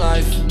 my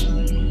life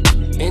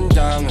in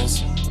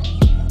diamonds.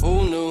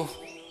 Who knew?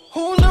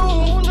 Who knew?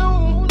 Who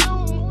knew?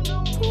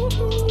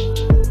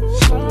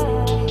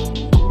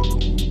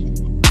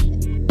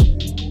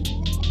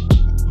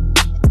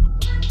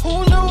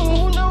 Who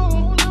knew?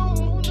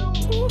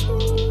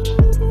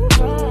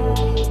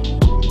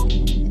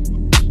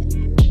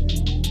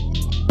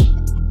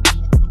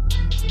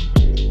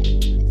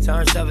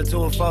 Turn 7 to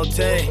a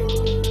 14.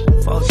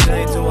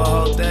 14 to a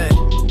whole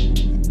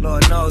thing.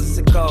 Lord knows it's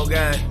a cold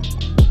game.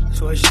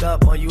 Switched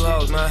up on you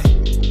hoes, man.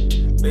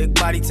 Big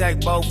body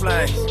take both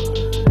lanes.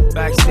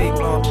 Backseat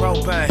blowing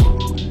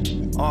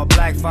propane. All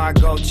black, fire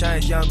gold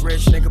chains. Young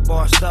rich nigga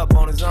bossed up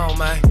on his own,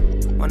 man.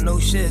 My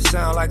new shit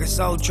sound like a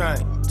soul train.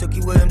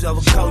 Tookie Williams over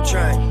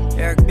Coltrane.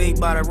 Eric B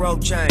by the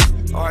rope chain.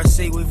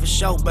 RC, we for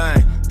show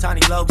bang.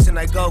 Tiny Lokes and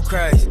they go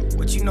crazy.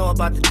 What you know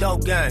about the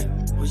dope game?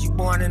 Was you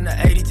born in the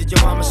 80s? Did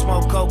your mama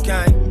smoke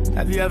cocaine?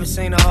 Have you ever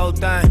seen the whole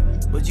thing?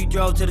 But you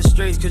drove to the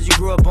streets cause you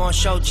grew up on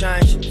show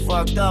change.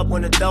 Fucked up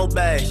when the dope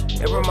age.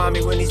 It remind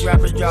me when these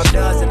rappers drop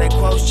duds and they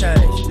quotes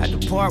change. Had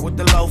to part with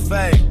the low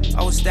fade.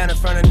 I was standing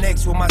in front of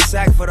Knicks with my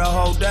sack for the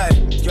whole day.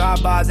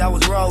 Drive-bys, I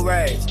was road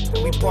rage.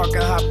 We park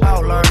and hop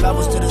out, learn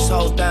levels to this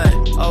whole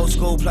thing. Old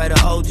school play the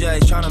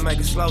OJs, tryna make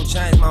a slow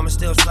change. Mama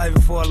still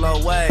slaving for a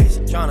low wage.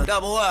 Tryna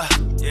double up,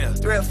 yeah.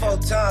 3 or 4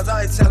 times,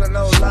 I ain't telling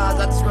no lies,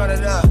 I just run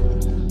it up.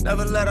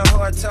 Never let a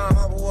hard time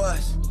humble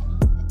us.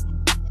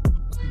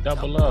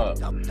 Double up.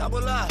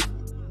 Double up.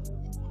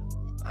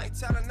 I ain't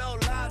telling no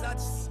lies, I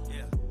just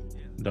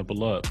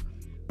Double up.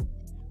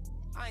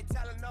 I ain't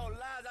telling no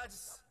lies, I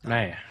just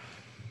Man.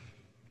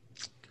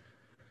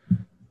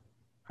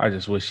 I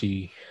just wish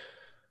he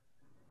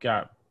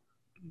got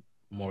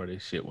more of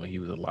this shit when he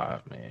was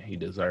alive, man. He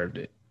deserved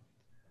it.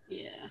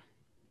 Yeah.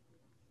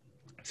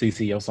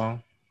 CC, your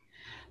song?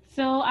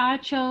 So I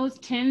chose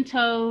 10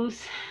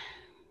 Toes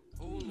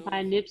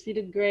by Nipsey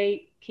the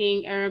Great,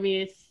 King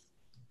Ermias.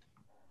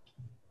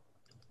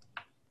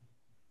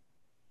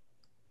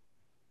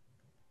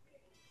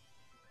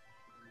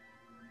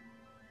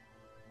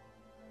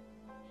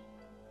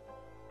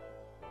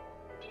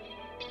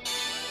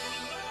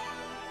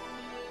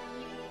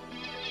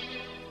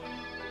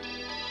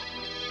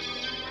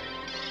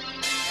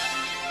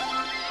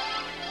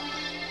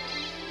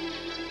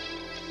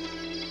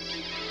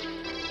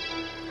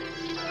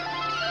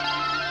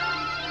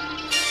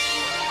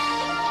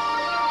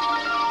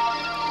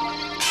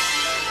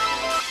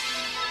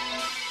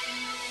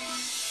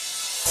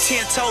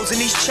 Toes in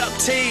these Chuck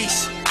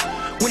T's.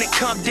 When it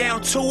come down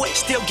to it,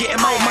 still getting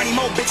more money,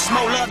 more bitches,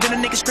 more love than a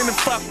nigga screaming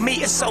fuck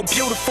me. It's so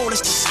beautiful,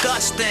 it's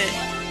disgusting.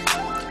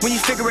 When you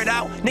figure it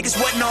out,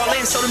 niggas wasn't all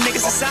in, so them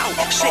niggas is out.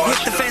 Shit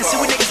hit the fan, see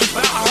what niggas was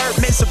about. I heard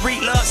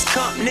misery loves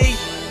company.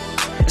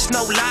 It's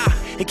no lie,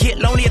 it get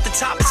lonely at the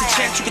top, it's a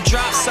chance you can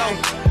drop. So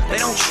they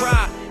don't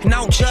try, and I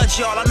don't judge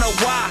y'all, I know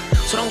why.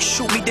 So don't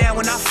shoot me down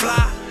when I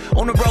fly.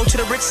 On the road to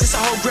the riches, it's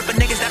a whole grip of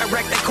niggas that'll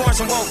wreck their cars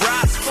and won't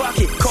ride.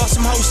 Fuck it, call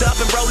some hoes up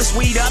and roll this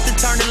weed up, then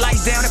turn the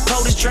lights down and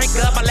pull this drink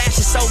up. My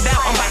lashes sold out,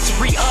 I'm about to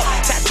re-up.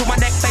 Tattoo my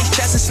neck, face,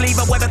 chest, and sleeve.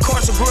 I wear the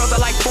cars and grills,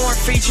 I like foreign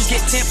features.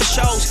 Get 10 for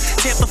shows,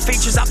 10 for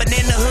features. I've been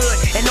in the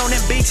hood, and on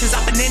them beaches,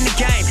 I've been in the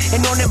game,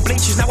 and on them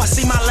bleachers. Now I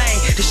see my lane.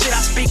 The shit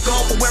I speak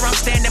on, for where I'm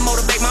standing,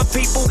 motivate my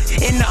people.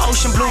 In the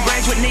ocean, blue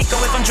range with Nico.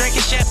 If I'm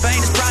drinking champagne,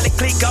 it's probably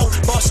Clico.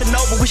 Bossa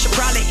Nova, we should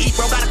probably eat,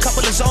 bro. Got a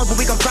couple of zones,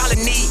 but we gon' probably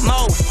need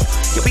more.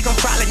 Yeah, we gon'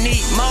 probably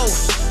need more.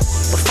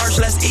 But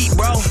first, let's eat,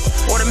 bro.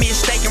 Order me a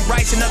steak and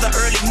rice, another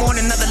early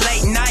morning, another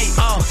late night.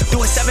 Do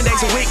it 7 days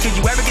a week. If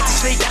you ever get to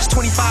sleep, that's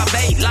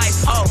 25/8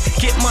 life.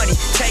 Get money,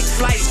 take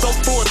flights, go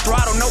full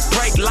throttle, no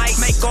brake light.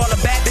 Make all the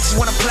bad bitches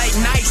wanna play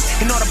nice,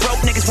 and all the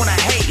broke niggas wanna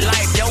hate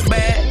life. Yo,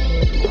 bad.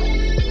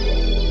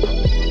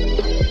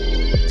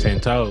 10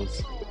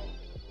 Toes.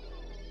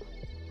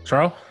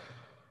 Tro?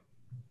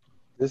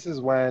 This is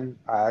when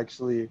I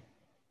actually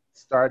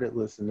started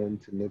listening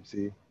to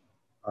Nipsey.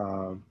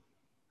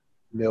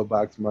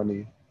 Mailbox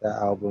Money, that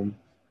album.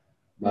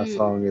 My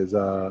song is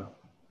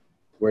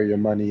Where Your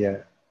Money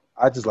At.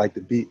 I just like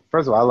the beat.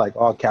 First of all, I like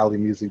all Cali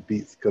music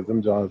beats because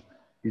them Johns,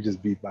 you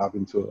just beat bop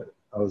into it.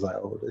 I was like,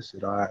 oh, this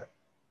shit all right.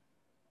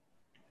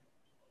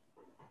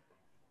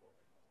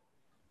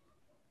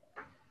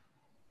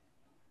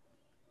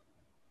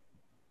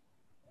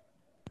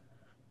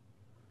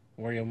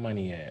 Where your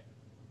money at?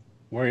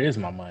 Where is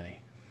my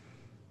money?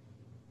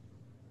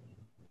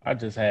 I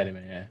just had it,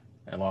 man.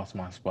 I lost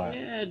my spot.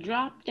 Yeah,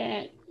 drop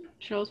that.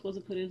 Tro's supposed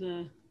to put his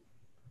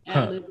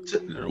ad-lib.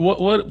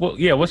 What?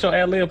 Yeah, what's your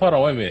ad-lib? Hold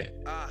on, wait a minute.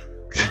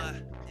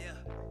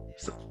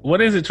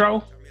 What is it,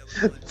 Tro?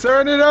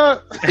 Turn it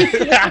up. What's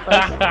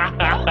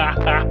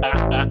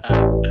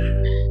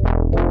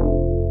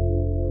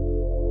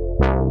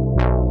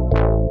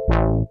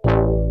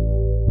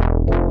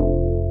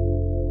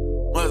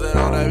that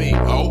on that beat?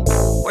 Oh.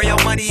 Where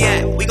your money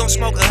at? We gon'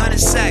 smoke 100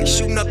 sacks.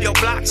 Shooting up your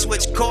block,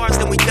 switch cars,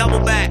 then we double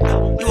back.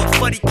 You a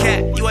funny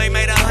cat, you ain't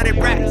made 100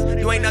 racks.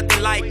 You ain't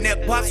nothing like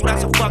Nip Hustle,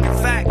 that's a fucking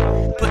fact.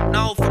 Putting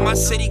on for my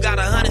city, got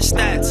 100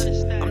 stats.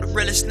 I'm the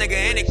realest nigga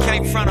and it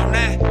can't front on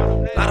that.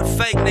 A lot of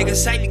fake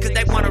niggas hate me cause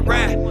they wanna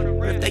rap.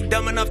 If they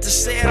dumb enough to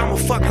say it, I'ma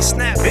fucking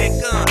snap. Big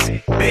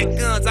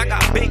guns, I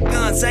got big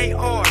guns,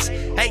 ARs,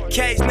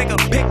 AKs, nigga,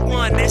 pick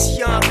one. This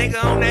young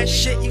nigga on that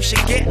shit, you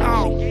should get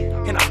on.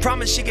 And I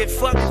promise you get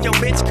fucked if your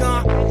bitch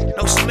come.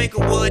 No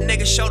Sminklewood,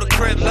 nigga, show the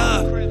crib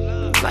love.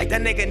 Like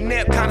that nigga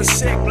Nip, kinda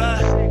sick,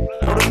 blood.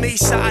 On the me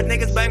side,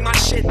 niggas bang my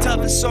shit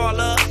tough, it's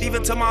all up.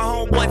 Even to my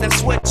homeboys that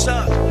switch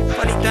up.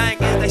 Funny thing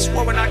is, They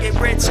swore when I get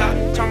rich,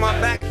 I turn my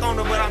back on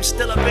them, but I'm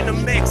still up in the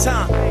mix,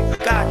 huh?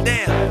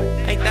 Goddamn,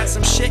 ain't that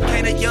some shit?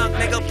 Can't a young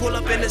nigga pull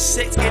up in the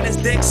 6, get his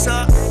dick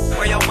sucked?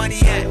 Where your money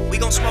at? We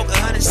gon' smoke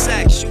 100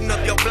 sacks, shooting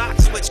up your block,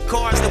 switch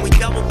cars, then we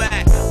double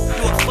back.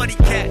 You a funny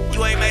cat,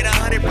 you ain't made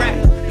 100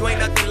 rap. You ain't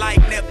nothing like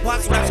Nip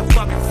Pucks, that's a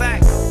fucking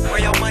fact. Where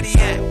your money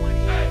at?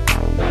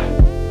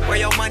 Where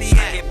your money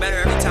at? Get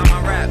better every time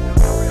I rap.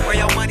 Where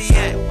your money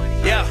at?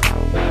 Yeah.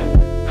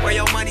 Where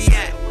your money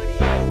at?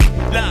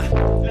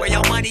 Look, where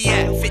your money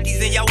at?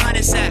 50s in your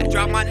 100s at.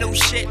 Drop my new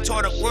shit,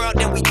 tour the world,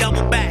 then we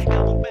double back.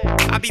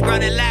 I be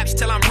running laps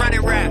till I'm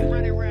running rap.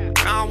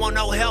 I don't want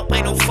no help,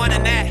 ain't no fun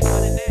in that.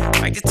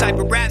 Like the type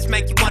of raps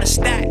make you wanna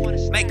stack.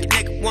 Make a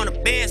nigga wanna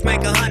Benz,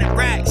 make 100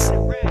 racks.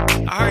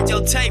 I heard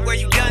your tape, where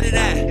you done it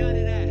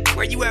at?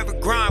 Where you ever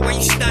grind, where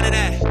you stunted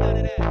at?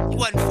 You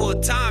wasn't full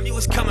time, you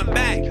was coming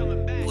back.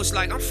 You was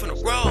like, I'm finna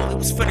roll, it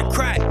was finna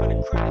crack.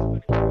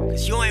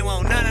 Cause you ain't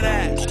want none of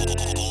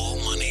that. All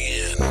money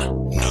in,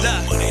 no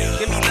money out.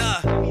 Give me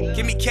love,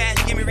 give me cash,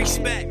 give me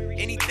respect.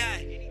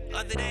 Anything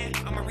other than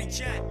I'ma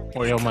reject.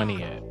 Where your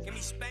money at? Give me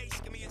space,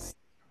 give me a...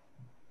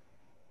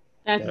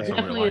 That's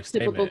definitely a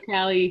typical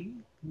Cali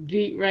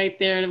beat right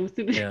there.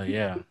 Yeah,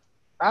 yeah.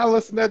 I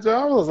listened to that, Joe.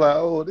 I was like,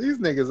 oh, these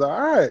niggas are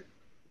all right.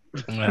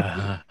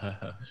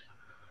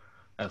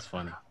 That's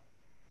funny.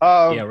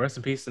 Yeah, rest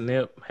in peace to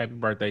Nip. Happy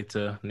birthday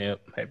to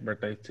Nip. Happy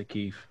birthday to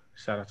Keith.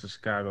 Shout out to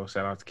Chicago.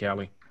 Shout out to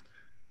Cali.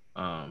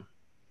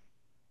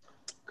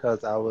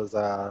 Because I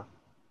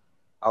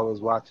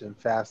was watching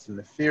Fast and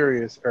the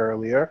Furious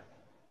earlier.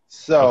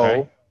 So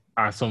okay.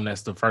 I assume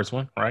that's the first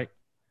one, right?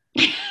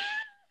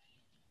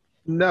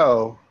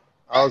 No.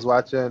 I was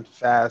watching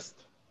Fast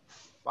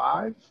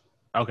 5.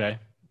 Okay.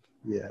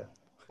 Yeah.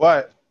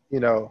 But,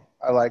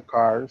 I like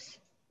cars.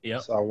 Yeah.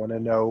 So I want to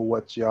know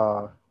what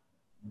y'all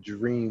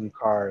dream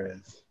car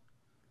is.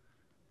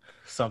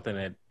 Something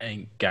that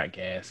ain't got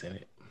gas in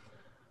it.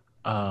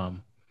 A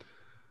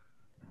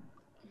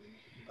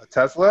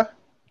Tesla?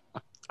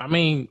 I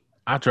mean,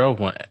 I drove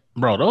one.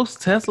 Bro, those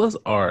Teslas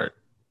are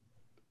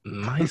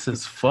nice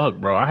as fuck,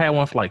 bro. I had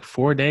one for like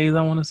 4 days,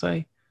 I want to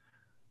say.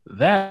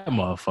 That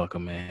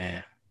motherfucker,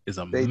 man, is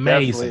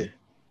amazing.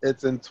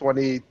 It's in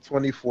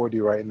 2040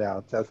 right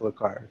now, Tesla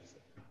cars.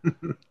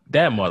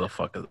 That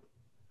motherfucker.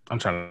 I'm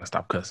trying to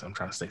stop cussing. I'm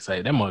trying to stay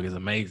safe. That mug is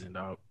amazing,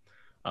 dog.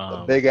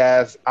 The big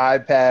ass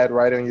iPad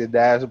right on your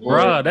dashboard.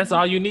 Bro, that's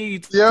all you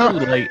need. Too.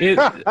 Like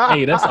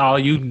hey, that's all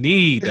you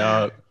need,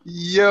 dog.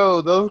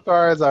 Yo, those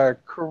cars are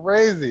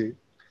crazy.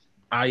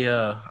 I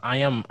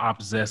am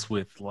obsessed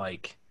with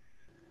like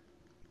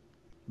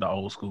the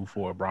old school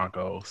Ford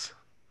Broncos.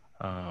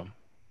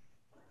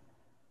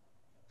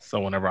 So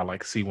whenever I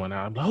like see one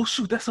out, I'm like, oh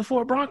shoot, that's a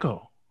Ford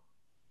Bronco.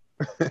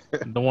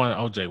 The one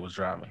OJ was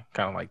driving,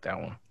 kind of like that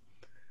one.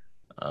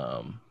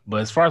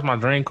 But as far as my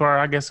dream car,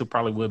 I guess it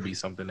probably would be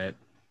something that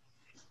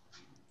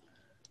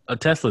a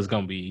Tesla is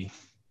gonna be.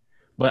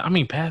 But I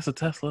mean, past a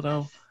Tesla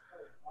though,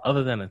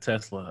 other than a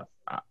Tesla,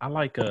 I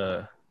like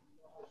I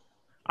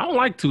don't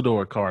like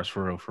 2-door cars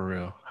for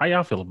real. How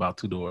y'all feel about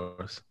 2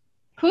 doors?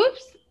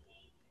 Coupes?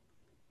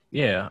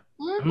 Yeah.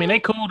 I mean, they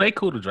cool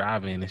to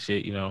drive in and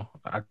shit,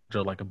 I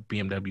drove like a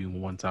BMW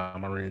one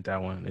time. I rented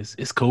that one.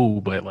 It's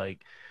cool, but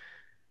like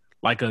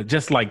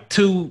just like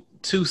two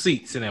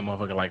seats in that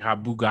motherfucker, like how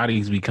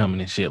Bugattis be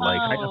coming and shit. Like,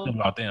 how you feel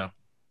about them?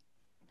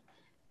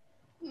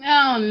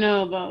 I don't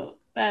know about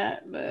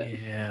that, but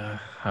yeah,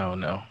 I don't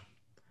know.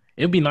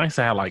 It'd be nice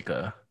to have like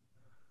a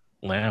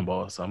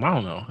Lambo or something. I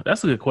don't know.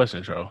 That's a good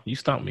question, Tro. You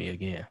stumped me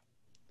again.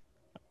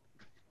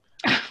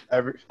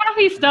 How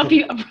he stump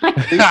you?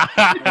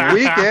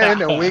 Week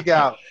in and week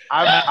out.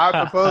 I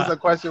propose a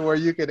question where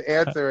you can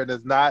answer and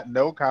it's not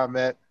no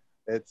comment.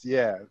 It's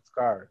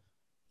cars.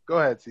 Go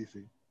ahead,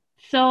 Cece.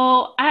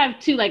 So I have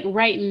 2. Like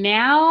right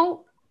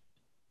now,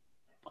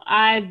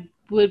 I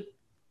would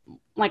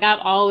like I've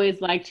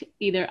always liked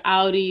either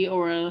Audi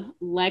or a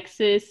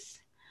Lexus.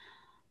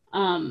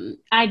 The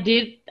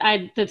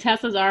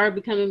Teslas are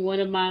becoming one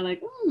of my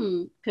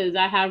because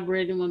I have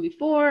ridden one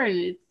before and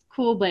it's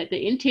cool, but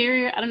the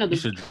interior, I don't know. You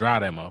should drive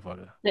that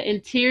motherfucker. The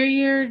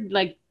interior,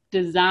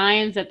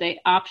 designs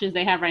options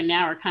they have right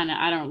now are kind of,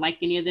 I don't like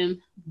any of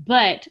them.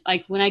 But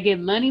when I get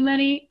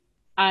money,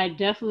 I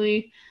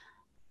definitely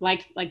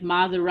like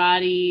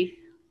Maserati.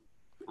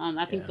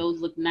 I think those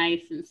look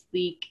nice and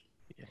sleek.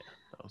 Yeah,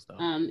 those dope.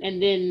 And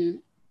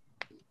then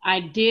I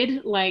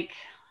did like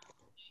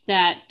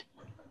that.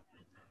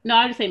 No,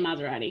 I'll just say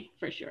Maserati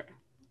for sure.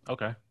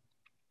 Okay.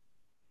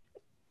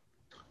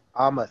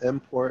 I'm an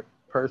import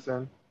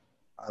person.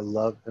 I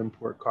love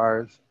import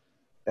cars,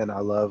 and I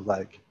love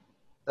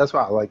that's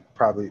why I like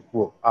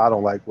I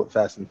don't like what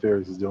Fast and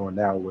Furious is doing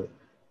now with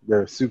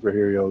their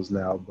superheroes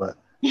now, but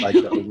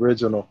the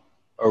original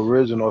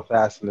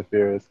Fast and the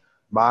Furious,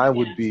 mine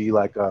would be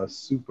like a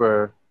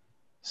super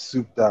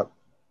souped up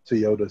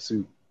Toyota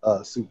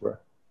Supra.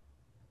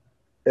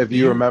 If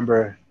you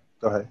remember,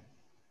 go ahead.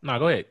 No,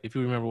 go ahead. If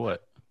you remember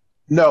what?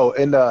 No,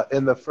 in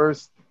the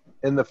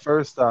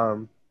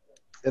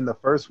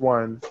first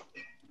one,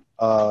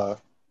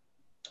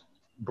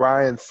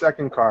 Brian's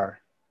second car,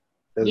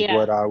 is Yeah.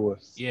 what I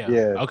was. Yeah.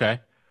 Yeah. Okay.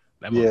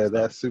 That Yeah, movie's dope.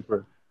 that's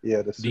super.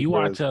 Yeah, the super. Do you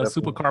watch is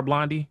definitely- Supercar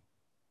Blondie?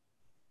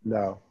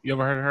 No. You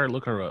ever heard of her?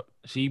 Look her up.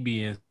 She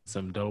be in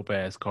some dope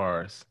ass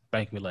cars.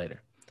 Thank me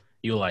later.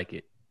 You'll like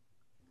it.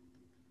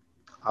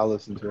 I'll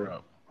listen Look to her it.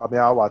 up. I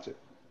mean, I'll watch it.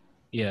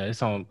 Yeah,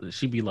 it's on.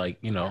 She be like,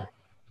 you know,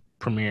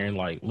 premiering,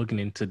 like looking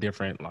into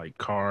different like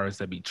cars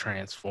that be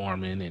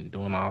transforming and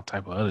doing all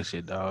type of other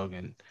shit, dog.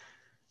 And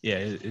yeah,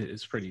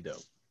 it's pretty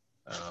dope.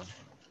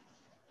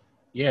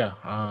 Yeah,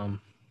 I'm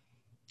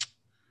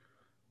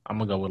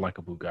gonna go with like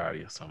a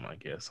Bugatti or something. I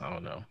guess I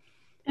don't know.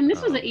 And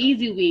this was an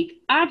easy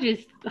week.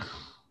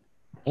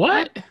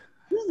 What?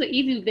 This is an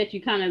easy week that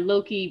you kind of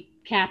low key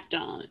capped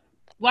on.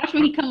 Watch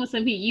when he comes with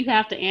some heat. You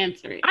have to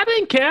answer it. I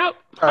didn't cap.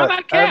 How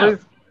about cap?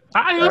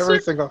 I Every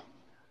answered. single.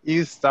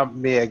 You stumped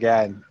me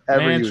again.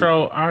 Man,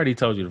 Tro, I already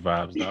told you the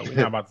vibes, dog. We're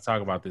not about to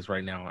talk about this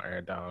right now on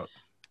air, dog.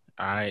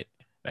 All right,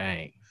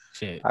 dang,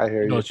 shit. I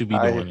hear you. Know you. what you be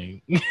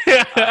doing.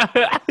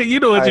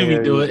 You know what you be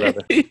doing.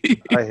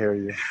 I hear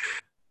you.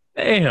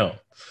 Damn.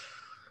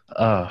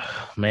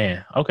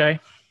 Man. Okay.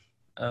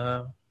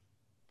 I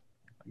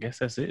guess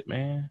that's it,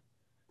 man.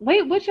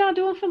 Wait, what y'all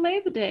doing for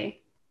Labor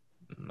Day?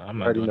 No, I I'm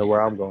not already doing know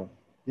where I'm going.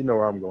 You know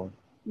where I'm going.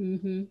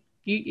 Mm-hmm.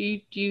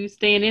 You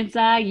staying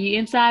inside? You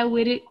inside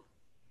with it?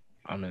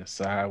 I'm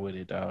inside with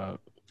it, dog.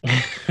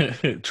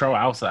 Tro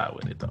outside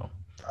with it though.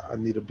 I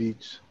need a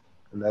beach,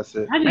 and that's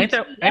it. Ain't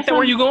that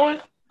where you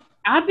going?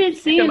 I've been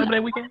seeing Labor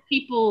Day weekend?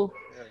 people.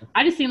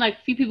 I just seen like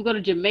a few people go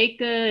to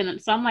Jamaica,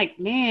 and so I'm like,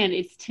 man,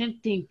 it's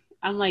tempting.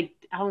 I'm like,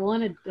 I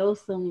want to go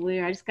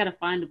somewhere. I just gotta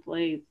find a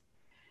place.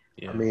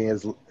 Yeah. I mean,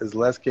 it's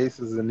less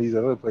cases in these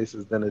other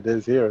places than it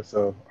is here,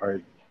 so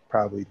are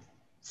probably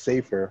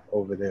safer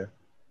over there.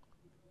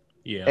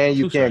 Yeah, and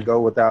you can't go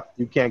without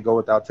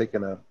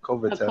taking a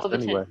COVID test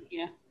anyway.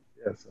 Yeah.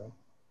 Yeah. So.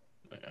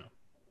 Yeah.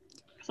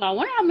 So I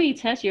wonder how many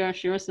tests your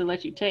insurance will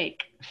let you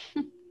take.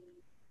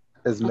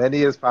 As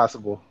many as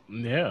possible.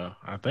 Yeah,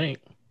 I think.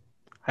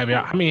 How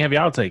many have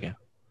y'all taken?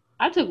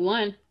 I took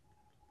one.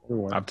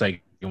 I've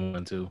taken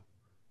one too.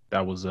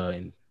 That was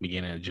in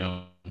beginning of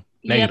June.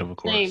 Negative, of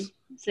course.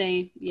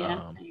 Same.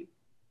 Yeah. Same.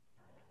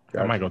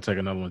 I might go take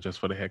another one just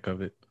for the heck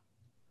of it.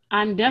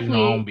 I'm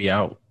definitely. I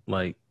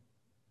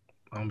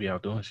don't be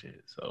out doing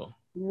shit. So.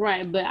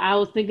 Right, but I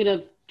was thinking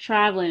of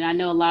traveling. I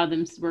know a lot of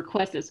them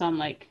requested, so I'm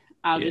like,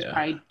 I'll just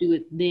probably do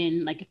it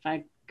then, like if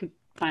I could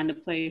find a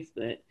place.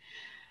 But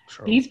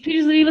these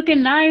pictures be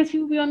looking nice.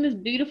 People be on this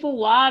beautiful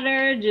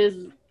water.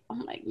 I'm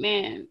like,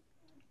 man,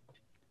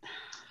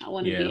 I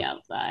want to be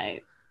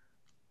outside.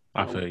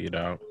 I feel you,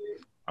 dog.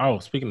 Oh,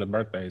 speaking of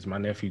birthdays, my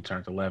nephew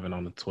turned 11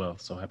 on the 12th,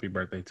 so happy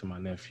birthday to my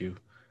nephew.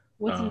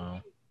 What's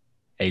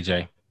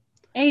AJ.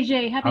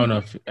 AJ, happy I don't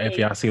know if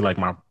y'all see like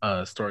my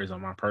stories on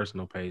my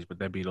personal page, but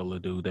that be the little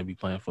dude that be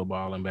playing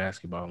football and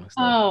basketball and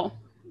stuff. Oh,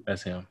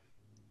 that's him.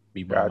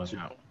 Be balling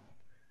out.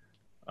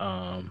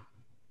 I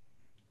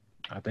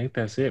think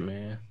that's it,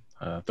 man.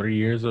 3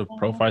 years of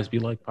Pro Fights Be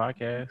Like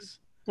podcast.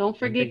 Don't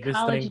forget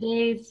college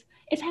days.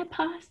 Is that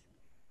pause?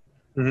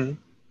 Mm-hmm.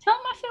 Tell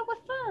him I said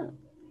what's up.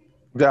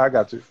 Yeah, I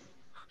got you.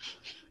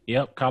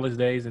 Yep, college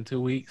days in 2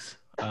 weeks.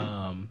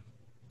 Damn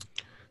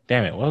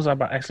it, what was I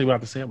about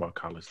to say about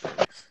college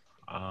days?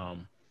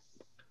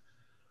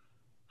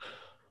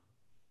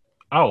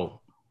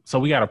 So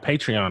we got a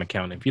Patreon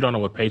account. If you don't know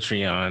what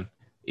Patreon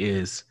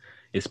is,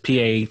 it's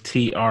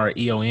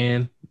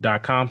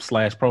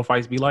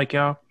patreon.com/ProFightsBeLike,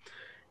 y'all.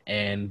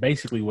 And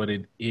basically what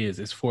it is,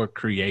 it's for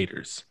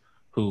creators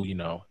who,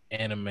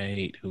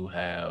 animate, who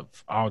have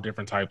all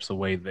different type of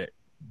ways that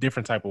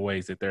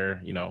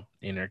they're,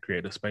 in their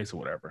creative space or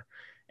whatever.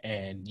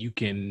 And you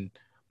can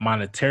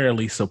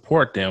monetarily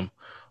support them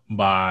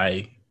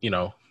by,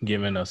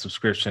 giving a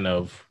subscription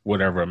of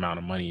whatever amount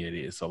of money it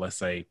is. So let's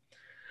say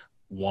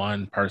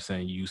one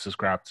person, you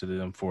subscribe to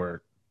them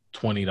for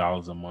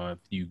 $20 a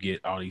month, you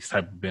get all these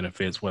type of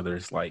benefits, whether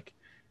it's like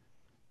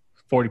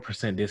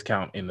 40%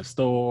 discount in the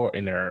store,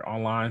 in their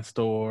online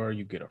store,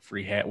 you get a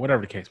free hat,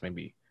 whatever the case may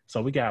be.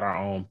 So we got our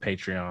own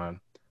Patreon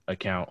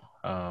account.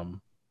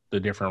 The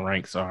different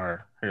ranks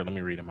are here. Let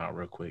me read them out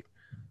real quick.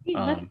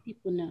 Let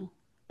people know.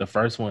 The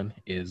first one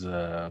is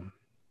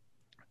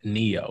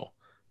Neo.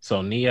 So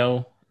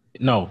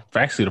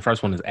actually the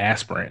first one is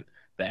Aspirant.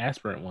 The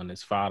Aspirant one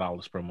is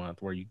 $5 per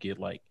month, where you get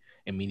like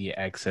immediate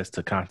access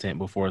to content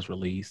before it's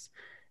released,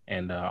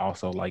 and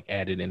also like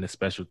added in the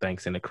special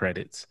thanks in the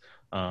credits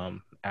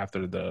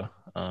after the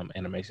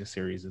animation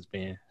series is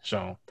being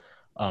shown.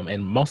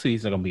 And most of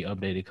these are gonna be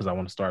updated because I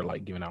want to start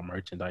like giving out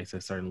merchandise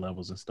at certain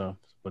levels and stuff.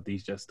 But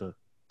these just to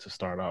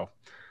start off.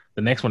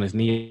 The next one is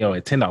Neo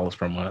at $10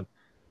 per month.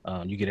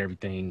 You get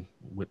everything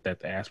with that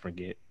the Aspirant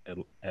get,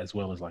 as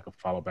well as like a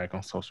follow back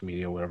on social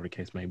media, whatever the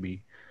case may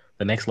be.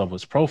 The next level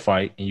is Pro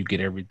Fight, and you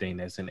get everything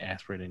that's in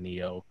Aspirant and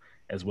Neo,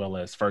 as well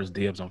as first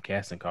dibs on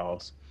casting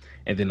calls.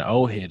 And then the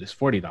old head is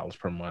 $40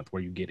 per month,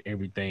 where you get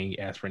everything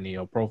Aspirant,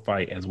 Neo, Pro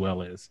Fight, as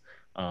well as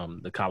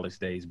the College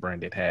Days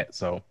branded hat.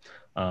 So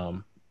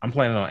I'm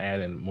planning on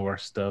adding more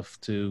stuff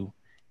to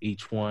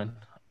each one.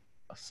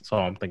 so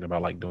I'm thinking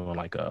about like doing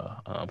like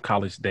a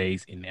college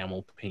days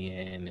enamel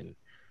pen and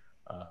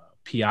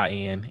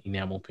PIN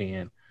enamel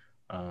pen,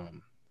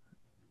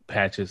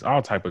 patches,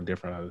 all type of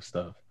different other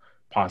stuff.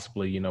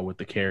 Possibly, you know, with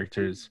the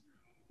characters,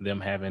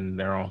 them having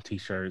their own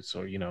T-shirts,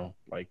 or you know,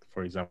 like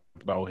for example,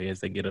 the old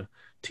heads, they get a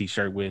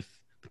T-shirt with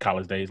the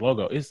college days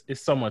logo. It's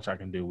so much I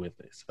can do with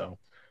it. So,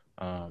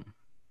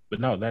 but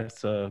no,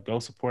 that's go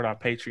support our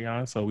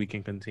Patreon so we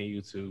can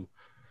continue to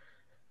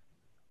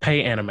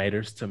pay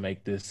animators to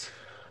make this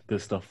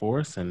stuff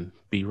for us and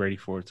be ready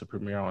for it to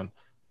premiere on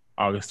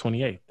August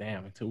 28th.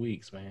 Damn, in 2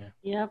 weeks, man.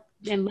 Yep.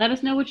 And let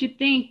us know what you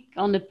think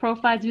on the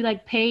Profiles You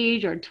Like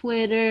page or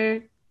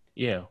Twitter.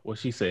 Yeah, what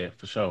she said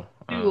for sure.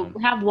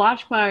 Have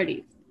watch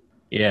parties.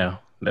 Yeah,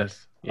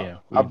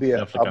 I'll be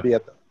at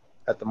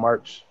the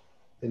march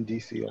in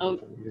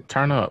DC.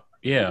 Turn up.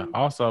 Yeah.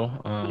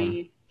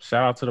 Also,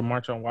 shout out to the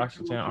March on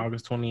Washington,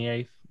 August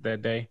 28th,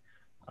 that day.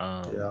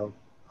 I'll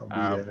be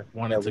there.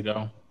 Wanted to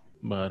go,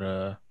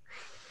 but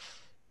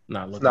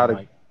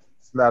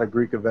it's not a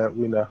Greek event,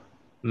 we know.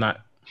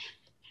 Not.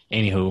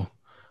 Anywho,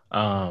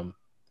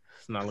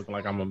 it's not looking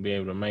like I'm gonna be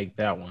able to make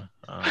that one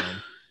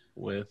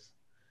with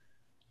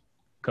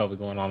COVID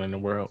going on in the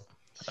world.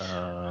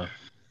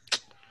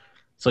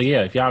 So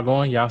yeah, if y'all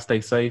going, y'all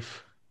stay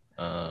safe.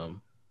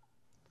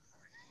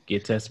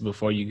 Get tested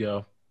before you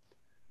go.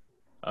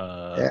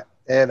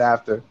 And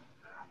after.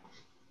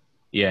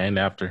 Yeah, and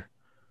after.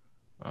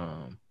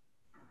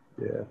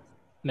 Yeah.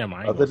 Never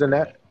mind. Other than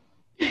that,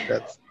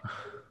 that's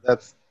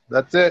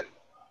it.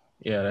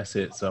 Yeah, that's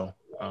it. So,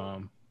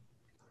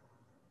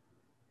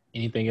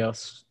 anything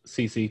else,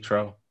 CC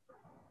Tro?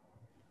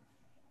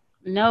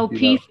 No,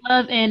 peace,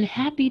 love, and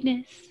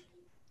happiness.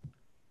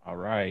 All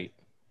right.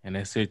 And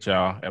that's it,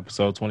 y'all.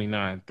 Episode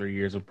 29, 3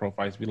 years of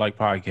Profiles We Like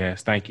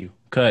podcast. Thank you.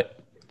 Cut.